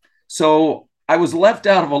 So I was left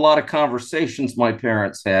out of a lot of conversations my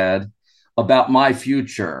parents had about my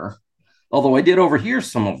future, although I did overhear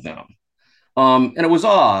some of them. And it was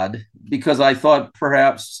odd because I thought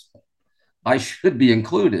perhaps I should be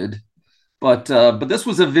included, but this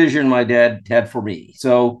was a vision my dad had for me.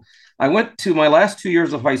 So I went to my last 2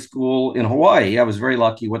 years of high school in Hawaii. I was very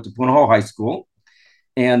lucky, went to Punahou High School.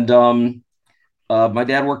 And my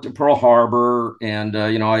dad worked at Pearl Harbor, and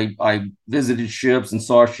I visited ships and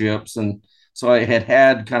saw ships, and so I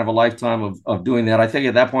had kind of a lifetime of doing that. I think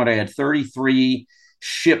at that point I had 33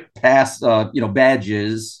 ship pass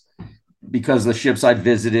badges, because the ships I'd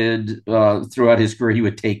visited throughout his career, he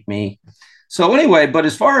would take me. So anyway, but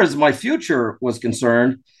as far as my future was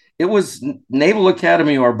concerned, it was Naval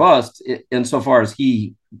Academy or bust insofar as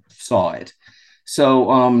he saw it.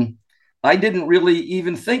 So I didn't really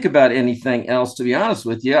even think about anything else, to be honest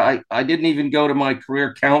with you. I didn't even go to my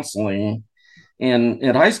career counseling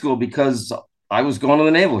in high school because I was going to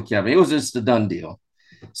the Naval Academy. It was just a done deal.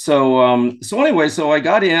 So anyway, so I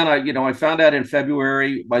got in. I found out in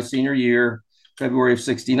February, my senior year, February of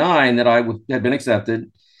 '69, that I had been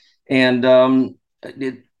accepted, and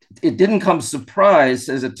it didn't come as a surprise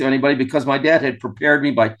as it to anybody, because my dad had prepared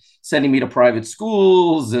me by sending me to private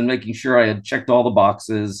schools and making sure I had checked all the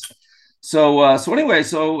boxes. So anyway,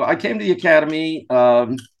 so I came to the academy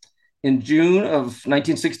in June of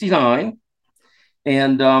 1969,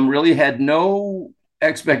 and really had no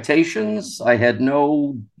expectations. I had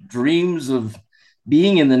no dreams of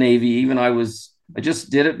being in the Navy. Even I just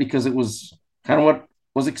did it because it was kind of what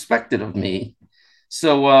was expected of me.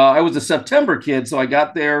 So I was a September kid. So I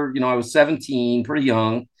got there, I was 17, pretty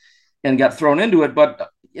young, and got thrown into it. But,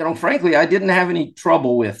 frankly, I didn't have any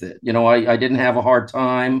trouble with it. I didn't have a hard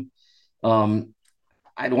time.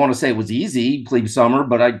 I don't want to say it was easy, plebe summer,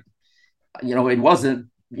 but it wasn't,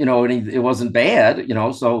 it wasn't bad,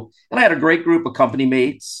 so, and I had a great group of company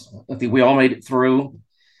mates. I think we all made it through.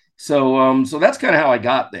 So that's kind of how I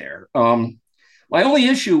got there. My only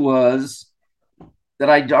issue was that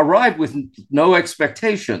I arrived with no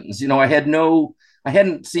expectations. I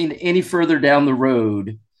hadn't seen any further down the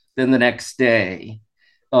road than the next day.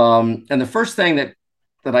 And the first thing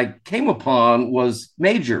that I came upon was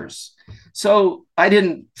majors. So I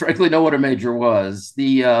didn't frankly know what a major was.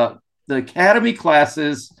 The academy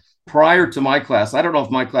classes prior to my class, I don't know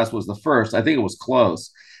if my class was the first. I think it was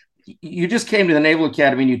close. You just came to the Naval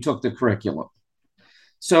Academy and you took the curriculum.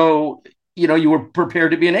 So, you were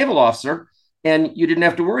prepared to be a naval officer, and you didn't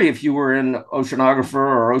have to worry if you were an oceanographer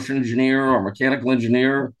or ocean engineer or mechanical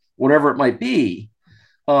engineer, whatever it might be.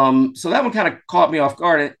 So that one kind of caught me off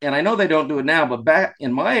guard. And I know they don't do it now, but back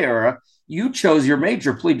in my era, you chose your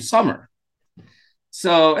major plebe summer.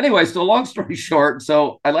 So anyway, so long story short,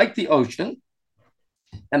 so I liked the ocean,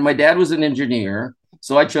 and my dad was an engineer,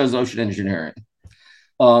 so I chose ocean engineering.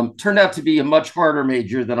 Turned out to be a much harder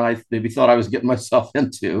major than I maybe thought I was getting myself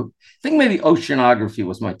into. I think maybe oceanography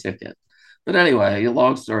was my ticket. But anyway,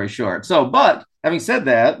 long story short. But having said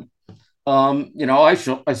that,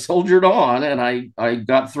 I soldiered on, and I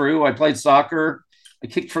got through. I played soccer. I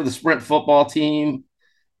kicked for the sprint football team.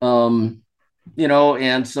 And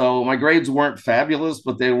so my grades weren't fabulous,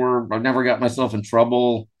 but I never got myself in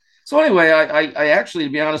trouble. So anyway, I actually,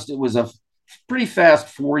 to be honest, it was a pretty fast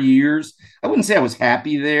 4 years. I wouldn't say I was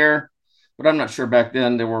happy there, but I'm not sure back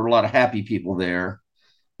then there were a lot of happy people there.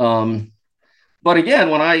 But again,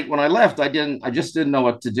 when I left, I just didn't know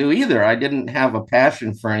what to do either. I didn't have a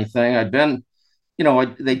passion for anything. I'd been,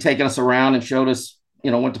 they'd taken us around and showed us,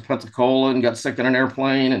 went to Pensacola and got sick in an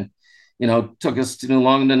airplane, and, took us to New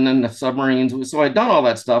London and the submarines. So I'd done all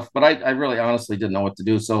that stuff, but I really honestly didn't know what to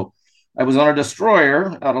do. So I was on a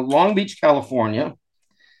destroyer out of Long Beach, California.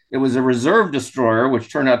 It was a reserve destroyer,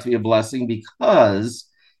 which turned out to be a blessing because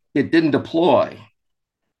it didn't deploy.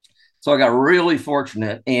 So I got really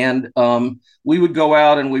fortunate, and we would go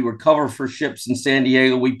out and we would cover for ships in San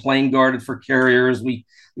Diego. We plane guarded for carriers. We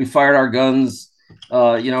fired our guns,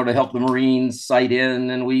 to help the Marines sight in,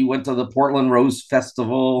 and we went to the Portland Rose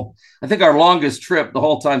Festival. I think our longest trip the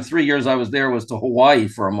whole time, 3 years I was there, was to Hawaii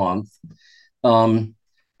for a month.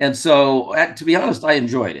 And so, to be honest, I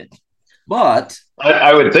enjoyed it. But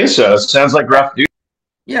I would think so. It sounds like rough duty.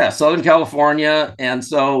 Yeah, Southern California. And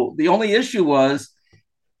so the only issue was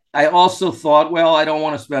I also thought, well, I don't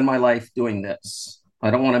want to spend my life doing this.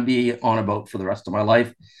 I don't want to be on a boat for the rest of my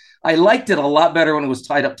life. I liked it a lot better when it was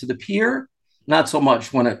tied up to the pier, not so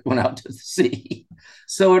much when it went out to the sea.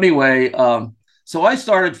 So anyway, so I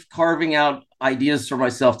started carving out ideas for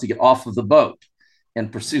myself to get off of the boat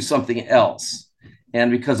and pursue something else. And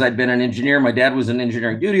because I'd been an engineer, my dad was an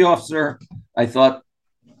engineering duty officer, I thought,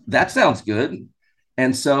 that sounds good.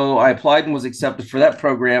 And so I applied and was accepted for that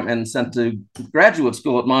program and sent to graduate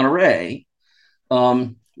school at Monterey,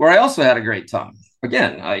 where I also had a great time.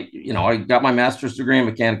 Again, I got my master's degree in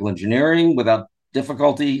mechanical engineering without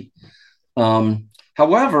difficulty.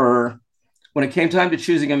 However, when it came time to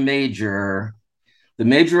choosing a major, the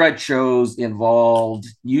major I chose involved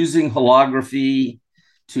using holography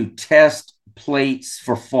to test plates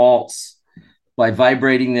for faults by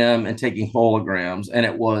vibrating them and taking holograms. And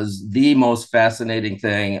it was the most fascinating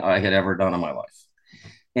thing I had ever done in my life.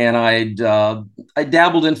 And I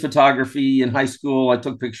dabbled in photography in high school. I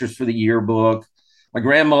took pictures for the yearbook. My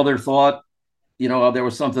grandmother thought, there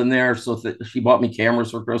was something there, so she bought me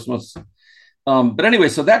cameras for Christmas. But anyway,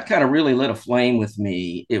 so that kind of really lit a flame with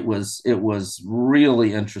me. It was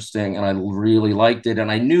really interesting, and I really liked it.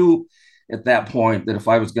 And I knew at that point that if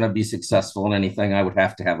I was going to be successful in anything, I would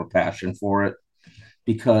have to have a passion for it,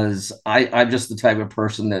 because I'm just the type of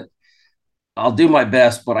person that I'll do my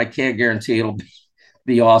best, but I can't guarantee it'll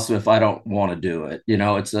be awesome if I don't want to do it.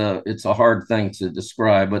 It's a hard thing to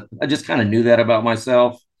describe, but I just kind of knew that about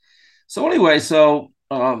myself. So anyway,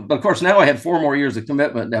 but of course now I had 4 more years of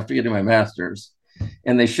commitment after getting my master's,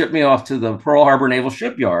 and they shipped me off to the Pearl Harbor Naval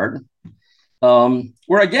Shipyard,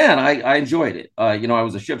 where again, I enjoyed it. I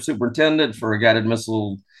was a ship superintendent for a guided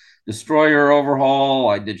missile destroyer overhaul.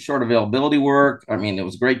 I did short availability work. I mean, it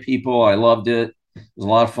was great people. I loved it. It was a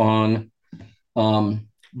lot of fun.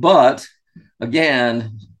 But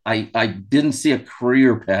again, I didn't see a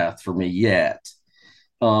career path for me yet.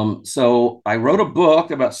 So I wrote a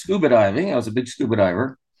book about scuba diving. I was a big scuba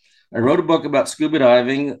diver. I wrote a book about scuba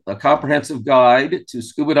diving, a comprehensive guide to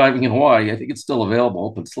scuba diving in Hawaii. I think it's still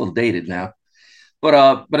available, but it's a little dated now.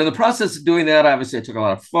 But in the process of doing that, obviously, I took a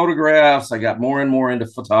lot of photographs. I got more and more into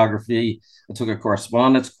photography. I took a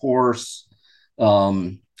correspondence course.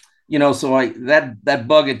 So that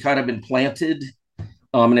bug had kind of been planted,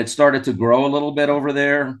 and it started to grow a little bit over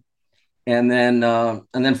there. And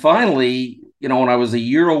then finally, when I was a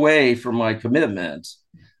year away from my commitment,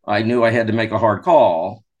 I knew I had to make a hard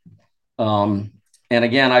call. And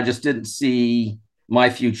again, I just didn't see my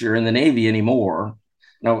future in the Navy anymore.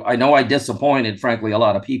 Now, I know I disappointed, frankly, a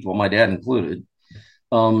lot of people, my dad included.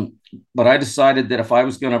 Um, but I decided that if I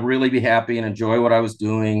was going to really be happy and enjoy what I was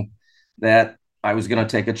doing, that I was going to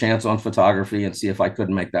take a chance on photography and see if I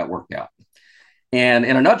couldn't make that work out. And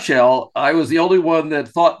in a nutshell, I was the only one that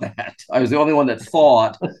thought that. I was the only one that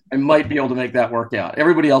thought I might be able to make that work out.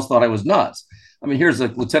 Everybody else thought I was nuts. I mean, here's a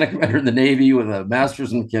lieutenant commander in the Navy with a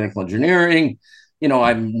master's in mechanical engineering.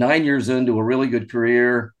 I'm 9 years into a really good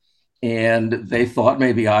career, and they thought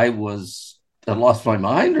maybe I had lost my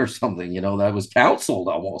mind or something. That I was counseled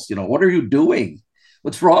almost. What are you doing?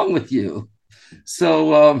 What's wrong with you?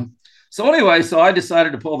 So anyway, so I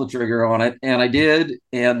decided to pull the trigger on it, and I did.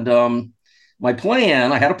 And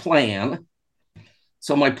I had a plan.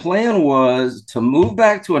 So my plan was to move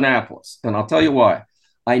back to Annapolis, and I'll tell you why.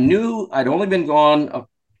 I knew I'd only been gone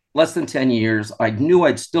less than 10 years. I knew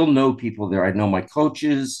I'd still know people there. I'd know my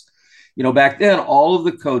coaches. Back then, all of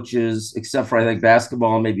the coaches, except for I think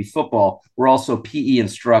basketball and maybe football, were also PE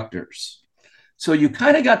instructors. So you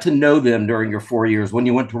kind of got to know them during your 4 years. When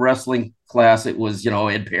you went to wrestling class, it was,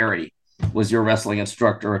 Ed Perry was your wrestling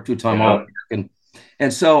instructor, a two-time All-American.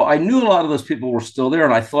 And so I knew a lot of those people were still there.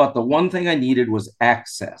 And I thought the one thing I needed was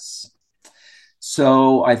access.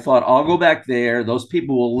 So I thought, I'll go back there. Those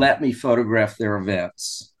people will let me photograph their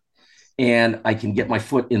events, and I can get my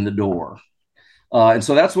foot in the door. And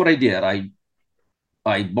so that's what I did.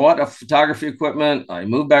 I bought a photography equipment. I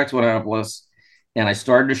moved back to Annapolis, and I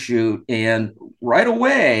started to shoot. And right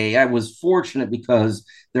away, I was fortunate because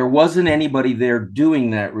there wasn't anybody there doing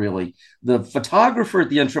that really. The photographer at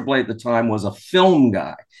the NAAA at the time was a film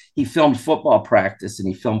guy. He filmed football practice and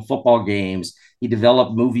he filmed football games. He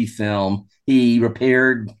developed movie film. He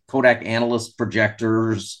repaired Kodak analyst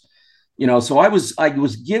projectors. So I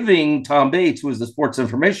was giving Tom Bates, who was the sports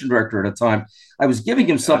information director at the time, I was giving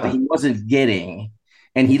him something he wasn't getting,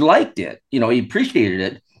 and he liked it. He appreciated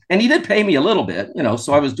it. And he did pay me a little bit,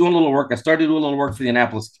 so I was doing a little work. I started doing a little work for the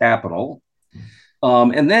Annapolis Capitol.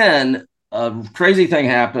 And then a crazy thing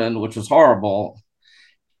happened, which was horrible.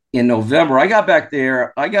 In November, I got back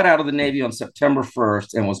there. I got out of the Navy on September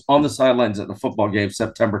 1st and was on the sidelines at the football game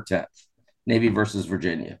September 10th, Navy versus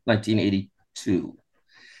Virginia, 1982.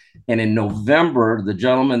 And in November, the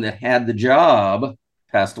gentleman that had the job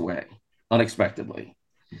passed away unexpectedly.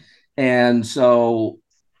 And so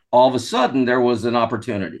all of a sudden there was an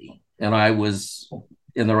opportunity, and I was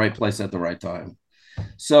in the right place at the right time.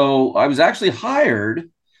 So I was actually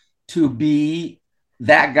hired to be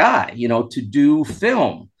that guy, to do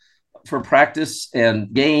film for practice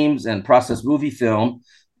and games and process movie film.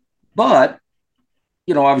 But,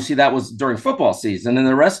 obviously that was during football season, and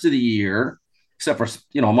the rest of the year, except for,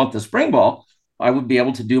 a month of spring ball, I would be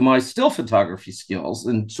able to do my still photography skills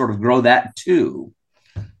and sort of grow that too.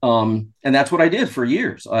 And that's what I did for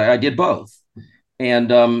years. I did both.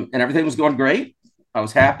 And everything was going great. I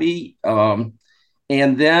was happy. And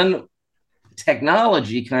then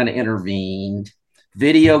technology kind of intervened.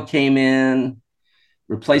 Video came in,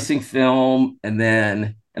 replacing film. And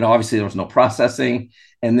obviously there was no processing.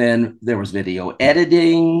 And then there was video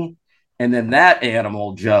editing. And then that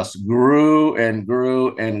animal just grew and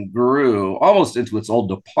grew and grew almost into its old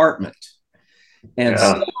department. And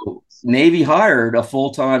so Navy hired a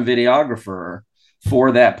full-time videographer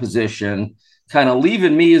for that position, kind of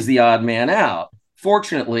leaving me as the odd man out.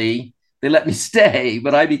 Fortunately, they let me stay,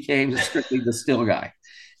 but I became strictly the still guy.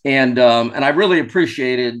 And I really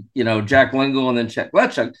appreciated, Jack Lingle and then Chet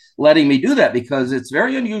Gletchuk letting me do that, because it's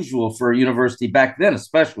very unusual for a university back then,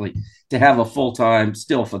 especially, to have a full-time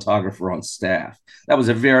still photographer on staff. That was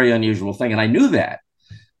a very unusual thing, and I knew that.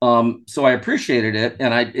 So I appreciated it,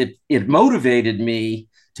 and it motivated me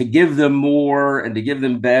to give them more and to give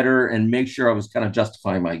them better and make sure I was kind of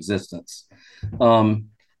justifying my existence.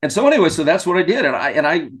 And so anyway, so that's what I did. And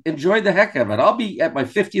I enjoyed the heck of it. I'll be at my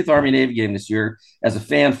 50th Army Navy game this year as a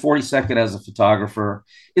fan, 42nd as a photographer.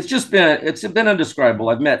 It's been indescribable.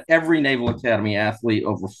 I've met every Naval Academy athlete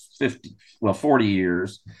over 40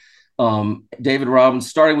 years. David Robbins,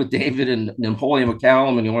 starting with David and Napoleon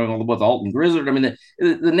McCallum, and going with Alton Grizzard. I mean,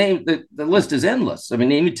 the list is endless. I mean,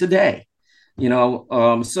 name it today. So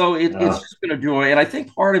it's just been a joy. And I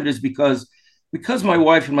think part of it is because my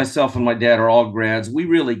wife and myself and my dad are all grads, we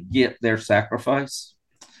really get their sacrifice.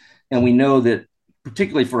 And we know that,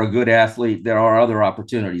 particularly for a good athlete, there are other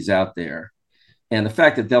opportunities out there. And the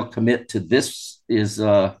fact that they'll commit to this is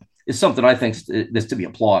something I think is to be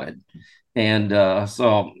applauded. And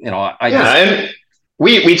so,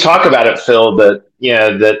 we talk about it, Phil, that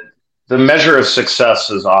that the measure of success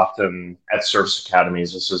is often at service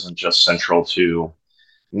academies. This isn't just central to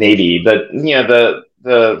Navy, but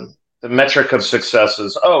the metric of success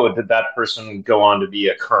is, oh, did that person go on to be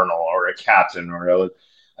a colonel or a captain or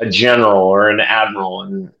a general or an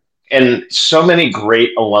admiral? And so many great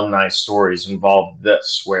alumni stories involve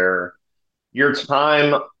this, where your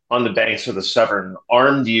time on the banks of the Severn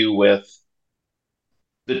armed you with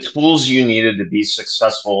the tools you needed to be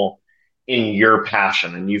successful in your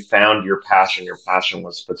passion, and you found your passion. Your passion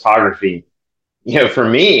was photography. For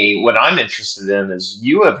me, what I'm interested in is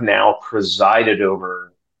you have now presided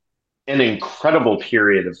over an incredible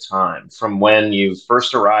period of time, from when you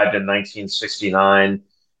first arrived in 1969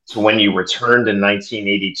 to when you returned in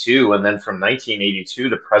 1982, and then from 1982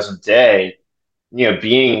 to present day,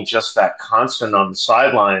 being just that constant on the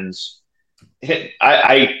sidelines.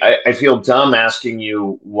 I feel dumb asking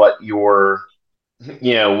you what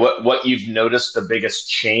what you've noticed the biggest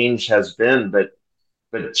change has been, but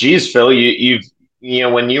geez, Phil,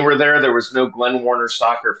 when you were there, there was no Glenn Warner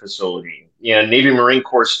soccer facility. Navy Marine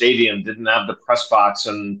Corps Stadium didn't have the press box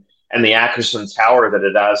and the Ackerson Tower that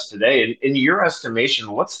it has today. In your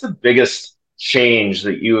estimation, what's the biggest change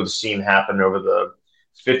that you have seen happen over the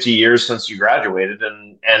 50 years since you graduated,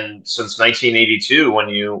 and since 1982 when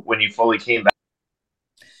you fully came back?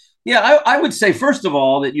 Yeah, I would say, first of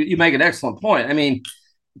all, that you make an excellent point. I mean,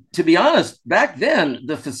 to be honest, back then,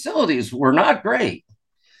 the facilities were not great.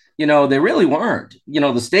 They really weren't.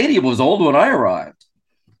 The stadium was old when I arrived.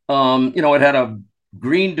 It had a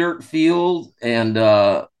green dirt field, and,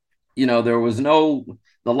 there was the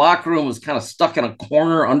locker room was kind of stuck in a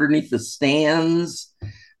corner underneath the stands.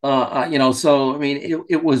 So, I mean,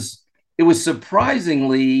 it was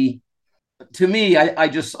surprisingly, to me, I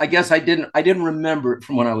guess I didn't remember it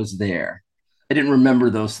from when I was there. I didn't remember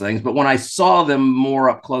those things, but when I saw them more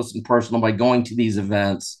up close and personal by going to these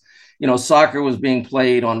events, soccer was being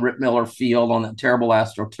played on Rip Miller Field on that terrible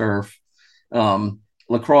AstroTurf.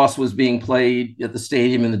 Lacrosse was being played at the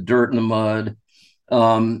stadium in the dirt and the mud.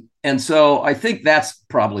 And so I think that's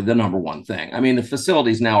probably the number one thing. I mean, the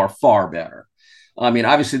facilities now are far better. I mean,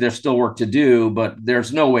 obviously there's still work to do, but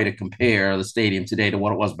there's no way to compare the stadium today to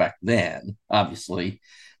what it was back then, obviously.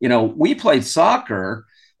 We played soccer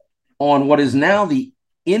on what is now the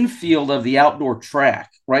infield of the outdoor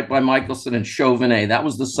track, right by Michelson and Chauvenet. That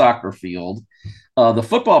was the soccer field. The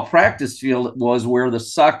football practice field was where the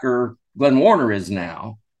soccer Glenn Warner is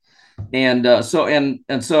now. And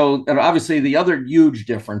so obviously the other huge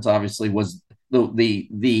difference obviously was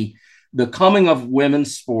the coming of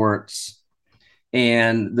women's sports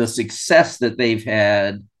and the success that they've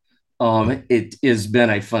had. It has been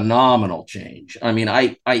a phenomenal change. I mean,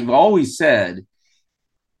 I've always said,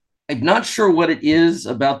 I'm not sure what it is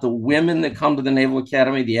about the women that come to the Naval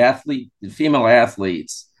Academy, the female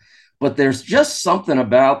athletes, but there's just something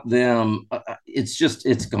about them.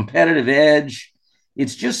 It's competitive edge.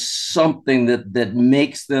 It's just something that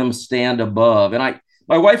makes them stand above. And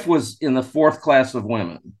my wife was in the 4th class of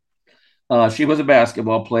women. She was a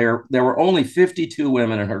basketball player. There were only 52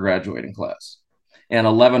 women in her graduating class and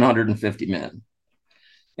 1,150 men.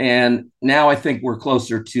 And now I think we're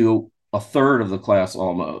closer to a third of the class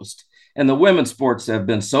almost. And the women's sports have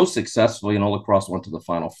been so successful. Lacrosse went to the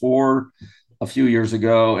Final Four a few years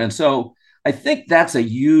ago. And so I think that's a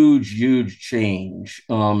huge, huge change.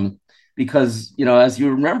 Because, as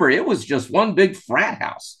you remember, it was just one big frat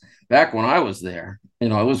house back when I was there. It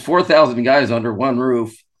was 4,000 guys under one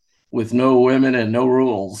roof with no women and no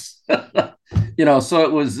rules. So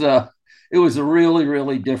it was a really,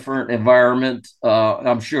 really different environment,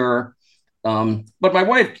 I'm sure. But my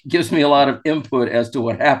wife gives me a lot of input as to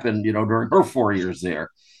what happened, during her 4 years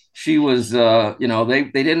there. She was, they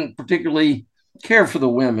didn't particularly care for the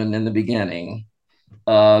women in the beginning,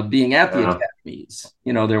 being at the academies.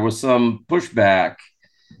 There was some pushback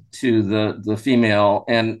to the female.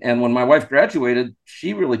 And when my wife graduated,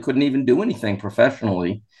 she really couldn't even do anything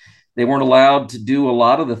professionally. They weren't allowed to do a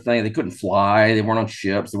lot of the things. They couldn't fly. They weren't on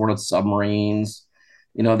ships. They weren't on submarines.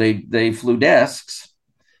 They flew desks.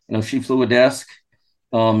 She flew a desk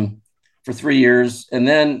for 3 years. And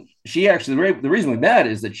then she actually, the reason we met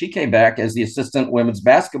is that she came back as the assistant women's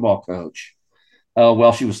basketball coach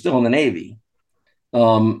while she was still in the Navy.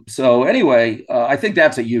 So anyway, I think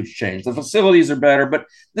that's a huge change. The facilities are better, but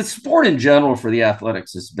the sport in general for the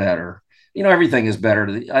athletics is better. Everything is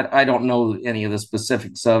better. I don't know any of the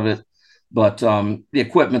specifics of it, but the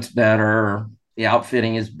equipment's better. The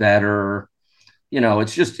outfitting is better.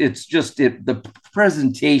 The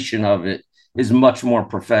presentation of it is much more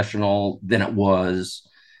professional than it was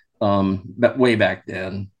but way back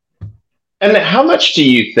then. And how much do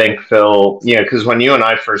you think, Phil, because when you and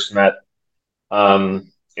I first met,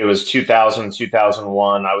 it was 2000,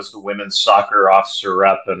 2001. I was the women's soccer officer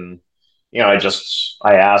rep. And,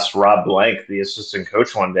 I asked Rob Blank, the assistant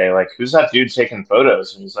coach, one day, like, who's that dude taking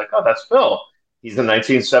photos? And he's like, oh, that's Phil. He's a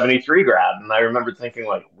 1973 grad. And I remember thinking,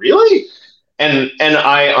 like, really? And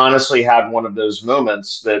I honestly had one of those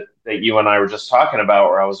moments that you and I were just talking about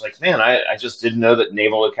where I was like, man, I just didn't know that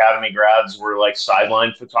Naval Academy grads were like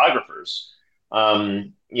sideline photographers.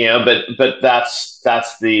 But that's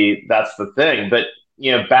the thing. But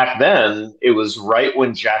back then it was right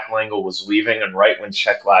when Jack Langle was leaving and right when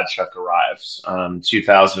Czech Gladchuk arrives,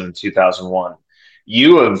 2000 and 2001.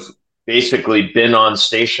 You have basically been on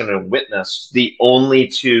station and witnessed the only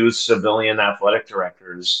two civilian athletic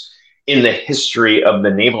directors in the history of the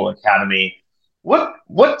Naval Academy.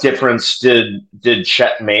 What difference did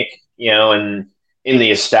Chet make, in the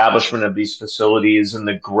establishment of these facilities and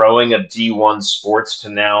the growing of D1 sports to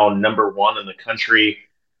now number one in the country?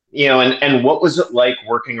 And what was it like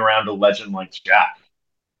working around a legend like Jack?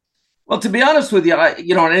 Well, to be honest with you,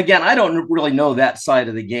 and again, I don't really know that side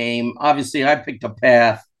of the game. Obviously, I picked a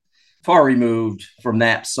path far removed from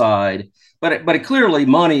that side. But clearly,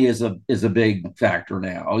 money is a big factor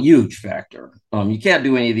now, a huge factor. You can't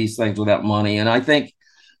do any of these things without money. And I think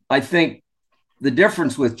the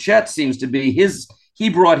difference with Chet seems to be he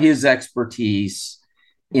brought his expertise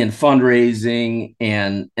in fundraising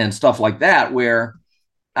and stuff like that, where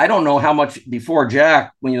I don't know how much before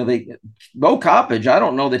Jack, when Bo Coppage, I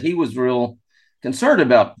don't know that he was real concerned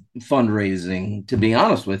about fundraising, to be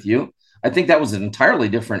honest with you. I think that was an entirely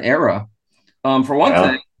different era. For one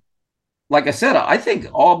thing, like I said, I think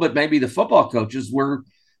all but maybe the football coaches were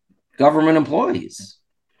government employees.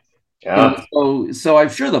 Yeah. So I'm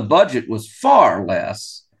sure the budget was far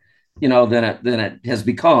less, than it has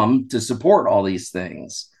become to support all these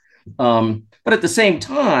things. But at the same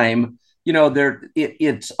time,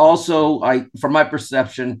 it's also, from my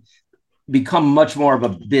perception, become much more of a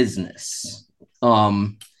business.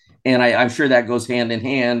 And I'm sure that goes hand in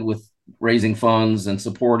hand with raising funds and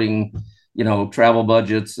supporting travel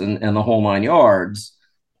budgets and the whole nine yards.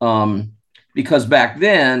 Because back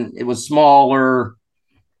then it was smaller,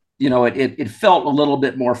 it felt a little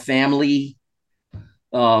bit more family.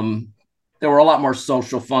 There were a lot more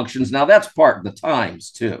social functions. Now that's part of the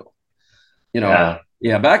times too.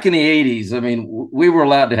 Back in the 80s, I mean, we were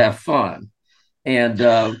allowed to have fun and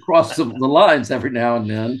cross the lines every now and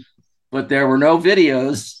then, but there were no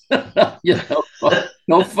videos,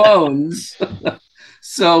 no phones.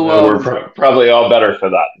 So we're probably all better for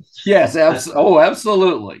that. Yes,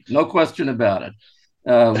 absolutely, no question about it.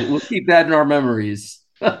 We'll keep that in our memories.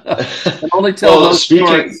 And only tell those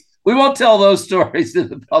stories. We won't tell those stories to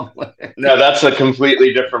the public. No, that's a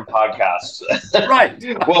completely different podcast. Right.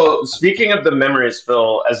 Well, speaking of the memories,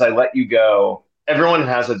 Phil, as I let you go, everyone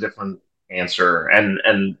has a different answer,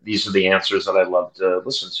 and these are the answers that I love to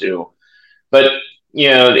listen to. But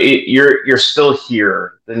you're still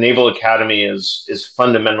here. The Naval Academy is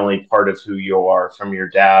fundamentally part of who you are, from your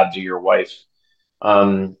dad to your wife,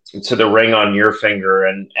 to the ring on your finger,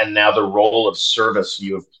 and now the role of service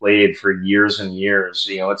you have played for years and years.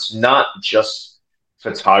 It's not just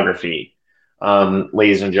photography,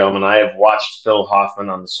 ladies and gentlemen. I have watched Phil Hoffman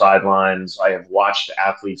on the sidelines. I have watched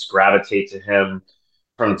athletes gravitate to him,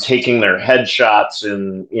 from taking their headshots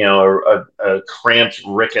in a cramped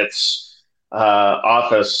Ricketts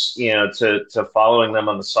office, to following them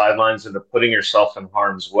on the sidelines and to putting yourself in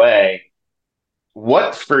harm's way.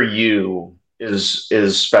 What for you is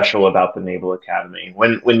special about the Naval Academy?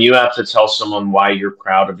 When you have to tell someone why you're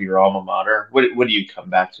proud of your alma mater, what do you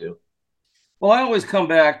come back to? Well, I always come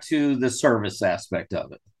back to the service aspect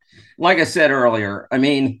of it. Like I said earlier, I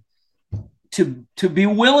mean, to be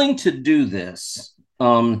willing to do this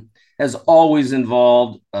has always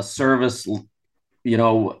involved a service,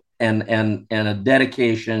 and a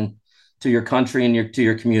dedication to your country and to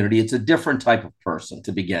your community. It's a different type of person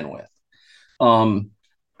to begin with.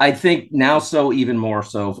 I think now so, even more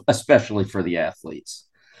so, especially for the athletes.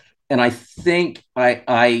 And I think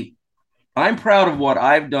I'm proud of what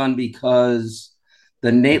I've done, because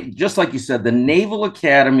just like you said, the Naval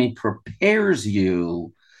Academy prepares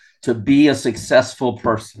you to be a successful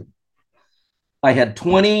person. I had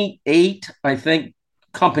 28, I think,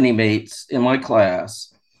 company mates in my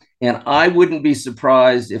class, and I wouldn't be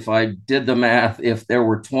surprised if I did the math if there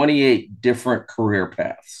were 28 different career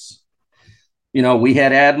paths. We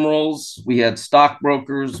had admirals, we had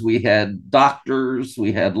stockbrokers, we had doctors,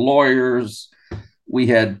 we had lawyers, we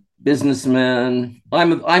had businessmen.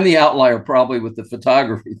 I'm the outlier probably with the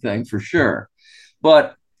photography thing for sure.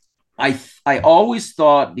 But I always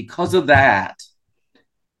thought, because of that,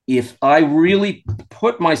 if I really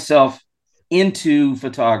put myself into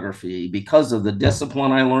photography, because of the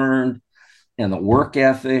discipline I learned and the work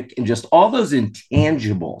ethic and just all those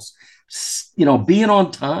intangibles, being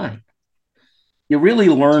on time, you really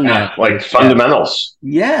learn that. Like fundamentals.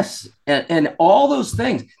 Yes. And all those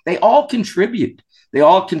things, they all contribute. They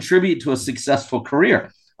all contribute to a successful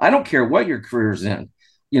career. I don't care what your career's in.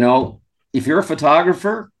 If you're a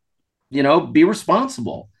photographer, be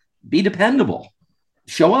responsible, be dependable,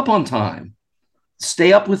 show up on time,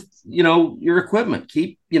 stay up with, your equipment,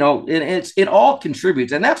 keep, and it all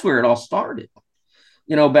contributes. And that's where it all started.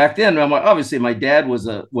 Back then, obviously my dad was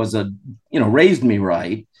raised me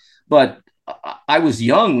right, but I was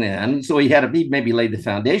young then, so he maybe laid the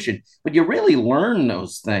foundation. But you really learn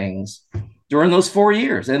those things during those 4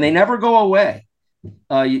 years, and they never go away.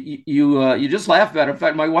 You just laugh about it. In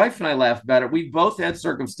fact, my wife and I laugh about it. We both had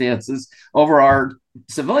circumstances over our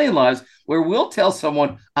civilian lives where we'll tell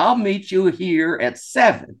someone, "I'll meet you here at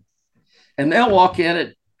 7," and they'll walk in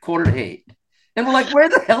at 7:45, and we're like, "Where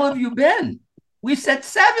the hell have you been? We said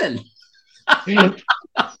 7."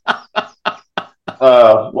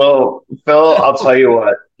 Well, Phil, I'll tell you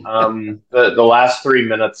what. The last 3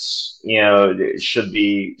 minutes, should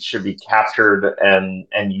be captured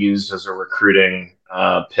and used as a recruiting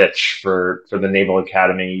pitch for the Naval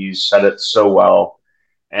Academy. You said it so well,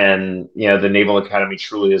 and the Naval Academy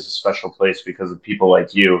truly is a special place because of people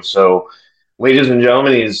like you. So, ladies and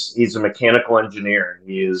gentlemen, he's a mechanical engineer.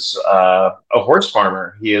 He is a horse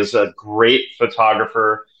farmer. He is a great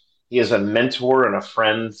photographer. He is a mentor and a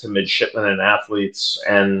friend to midshipmen and athletes.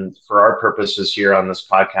 And for our purposes here on this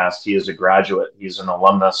podcast, he is a graduate. He's an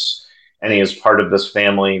alumnus, and he is part of this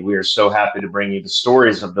family. We are so happy to bring you the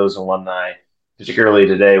stories of those alumni, particularly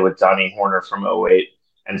today with Donnie Horner from '08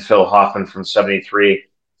 and Phil Hoffman from '73.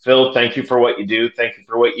 Phil, thank you for what you do. Thank you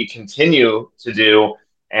for what you continue to do.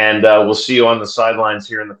 And we'll see you on the sidelines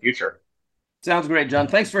here in the future. Sounds great, John.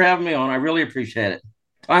 Thanks for having me on. I really appreciate it.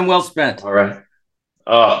 Time well spent. All right.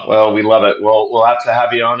 Oh, well, we love it. We'll have to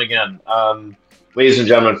have you on again. Ladies and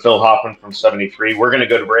gentlemen, Phil Hoffman from '73. We're going to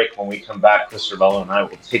go to break. When we come back, Chris Cervello and I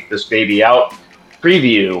will take this baby out,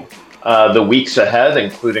 preview the weeks ahead,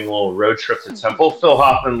 including a little road trip to Temple. Phil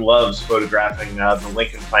Hoffman loves photographing the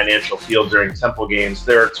Lincoln Financial Field during Temple games.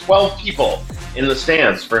 There are 12 people in the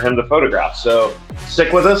stands for him to photograph. So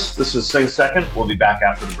stick with us. This is Sing Second. We'll be back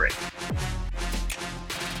after the break.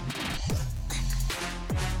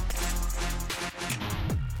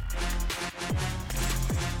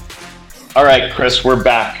 All right, Chris, we're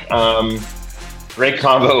back. Great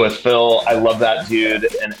combo with Phil. I love that dude.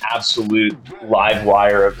 An absolute live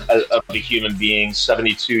wire of a human being,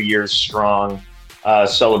 72 years strong,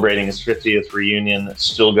 celebrating his 50th reunion,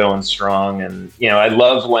 still going strong. And, I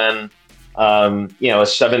love when, a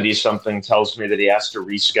 70-something tells me that he has to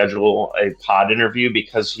reschedule a pod interview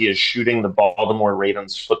because he is shooting the Baltimore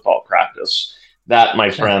Ravens football practice. That, my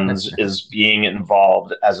friends, is being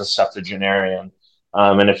involved as a septuagenarian.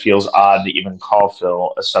 And it feels odd to even call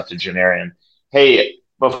Phil a septuagenarian. Hey,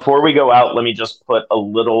 before we go out, let me just put a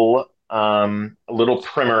little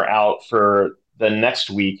primer out for the next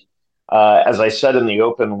week. As I said in the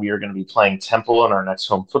open, we are going to be playing Temple in our next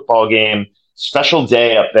home football game. Special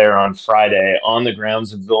day up there on Friday on the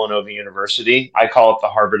grounds of Villanova University. I call it the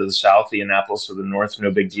Harvard of the South, the Annapolis of the North,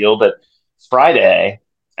 no big deal. But Friday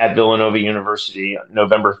at Villanova University,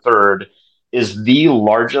 November 3rd, is the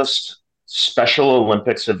largest Special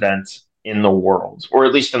Olympics event in the world, or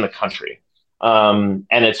at least in the country. And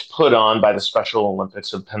it's put on by the Special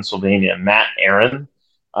Olympics of Pennsylvania. Matt Aaron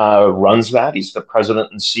runs that. He's the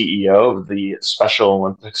president and CEO of the Special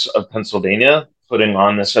Olympics of Pennsylvania, putting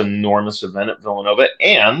on this enormous event at Villanova.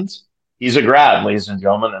 And he's a grad, ladies and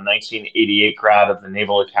gentlemen, a 1988 grad of the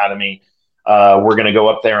Naval Academy. We're going to go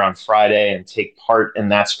up there on Friday and take part in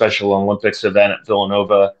that Special Olympics event at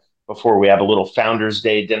Villanova before we have a little Founders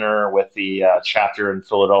Day dinner with the chapter in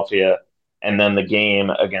Philadelphia, and then the game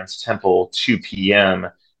against Temple, 2 p.m.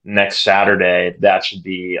 next Saturday. That should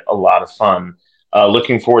be a lot of fun.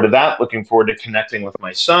 Looking forward to that. Looking forward to connecting with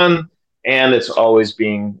my son. And it's always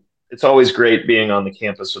great being on the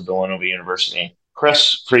campus of Villanova University.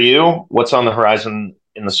 Chris, for you, what's on the horizon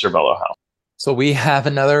in the Cervello house? So we have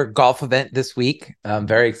another golf event this week. I'm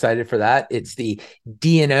very excited for that. It's the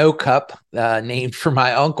D&O Cup, named for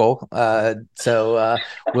my uncle. So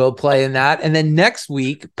we'll play in that. And then next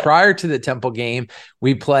week, prior to the Temple game,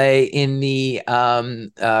 we play in the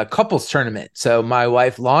couples tournament. So my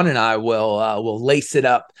wife, Lon, and I will lace it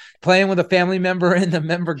up. Playing with a family member and the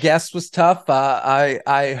member guest was tough.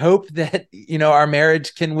 I hope that, our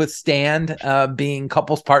marriage can withstand being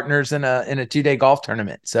couples partners in a 2-day golf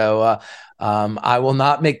tournament. So I will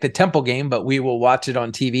not make the Temple game, but we will watch it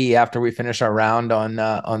on TV after we finish our round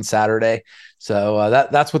on Saturday. So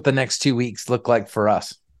that's what the next 2 weeks look like for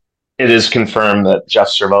us. It is confirmed that Jeff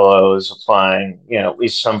Cervello is applying, at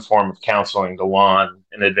least some form of counseling to Juan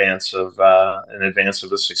in advance of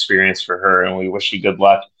this experience for her, and we wish you good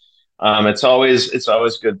luck. It's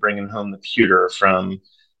always good bringing home the pewter from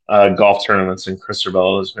golf tournaments, and Chris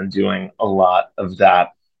Cervello has been doing a lot of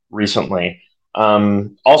that recently.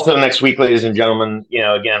 Also next week, ladies and gentlemen,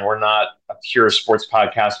 again, we're not a pure sports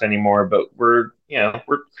podcast anymore, but we're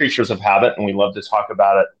creatures of habit and we love to talk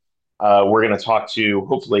about it. We're going to talk to,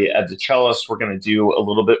 hopefully, Ed DeCellis. We're going to do a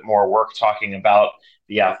little bit more work talking about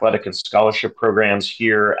the athletic and scholarship programs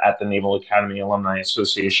here at the Naval Academy Alumni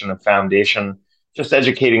Association and Foundation, just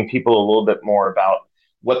educating people a little bit more about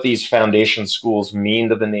what these foundation schools mean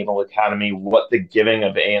to the Naval Academy, what the giving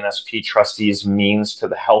of A&SP trustees means to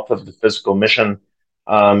the health of the physical mission,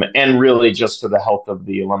 and really just to the health of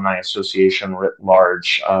the Alumni Association writ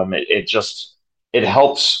large. It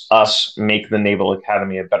helps us make the Naval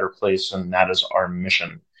Academy a better place, and that is our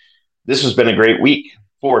mission. This has been a great week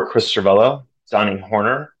for Chris Cervello, Donnie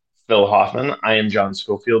Horner, Phil Hoffman. I am John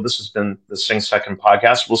Schofield. This has been the Sing Second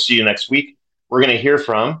podcast. We'll see you next week. We're going to hear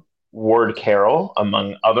from Ward Carroll,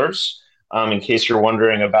 among others. In case you're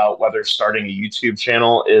wondering about whether starting a YouTube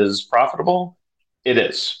channel is profitable, it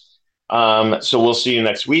is. So we'll see you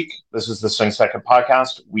next week. This is the Sing Second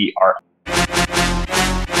podcast. We are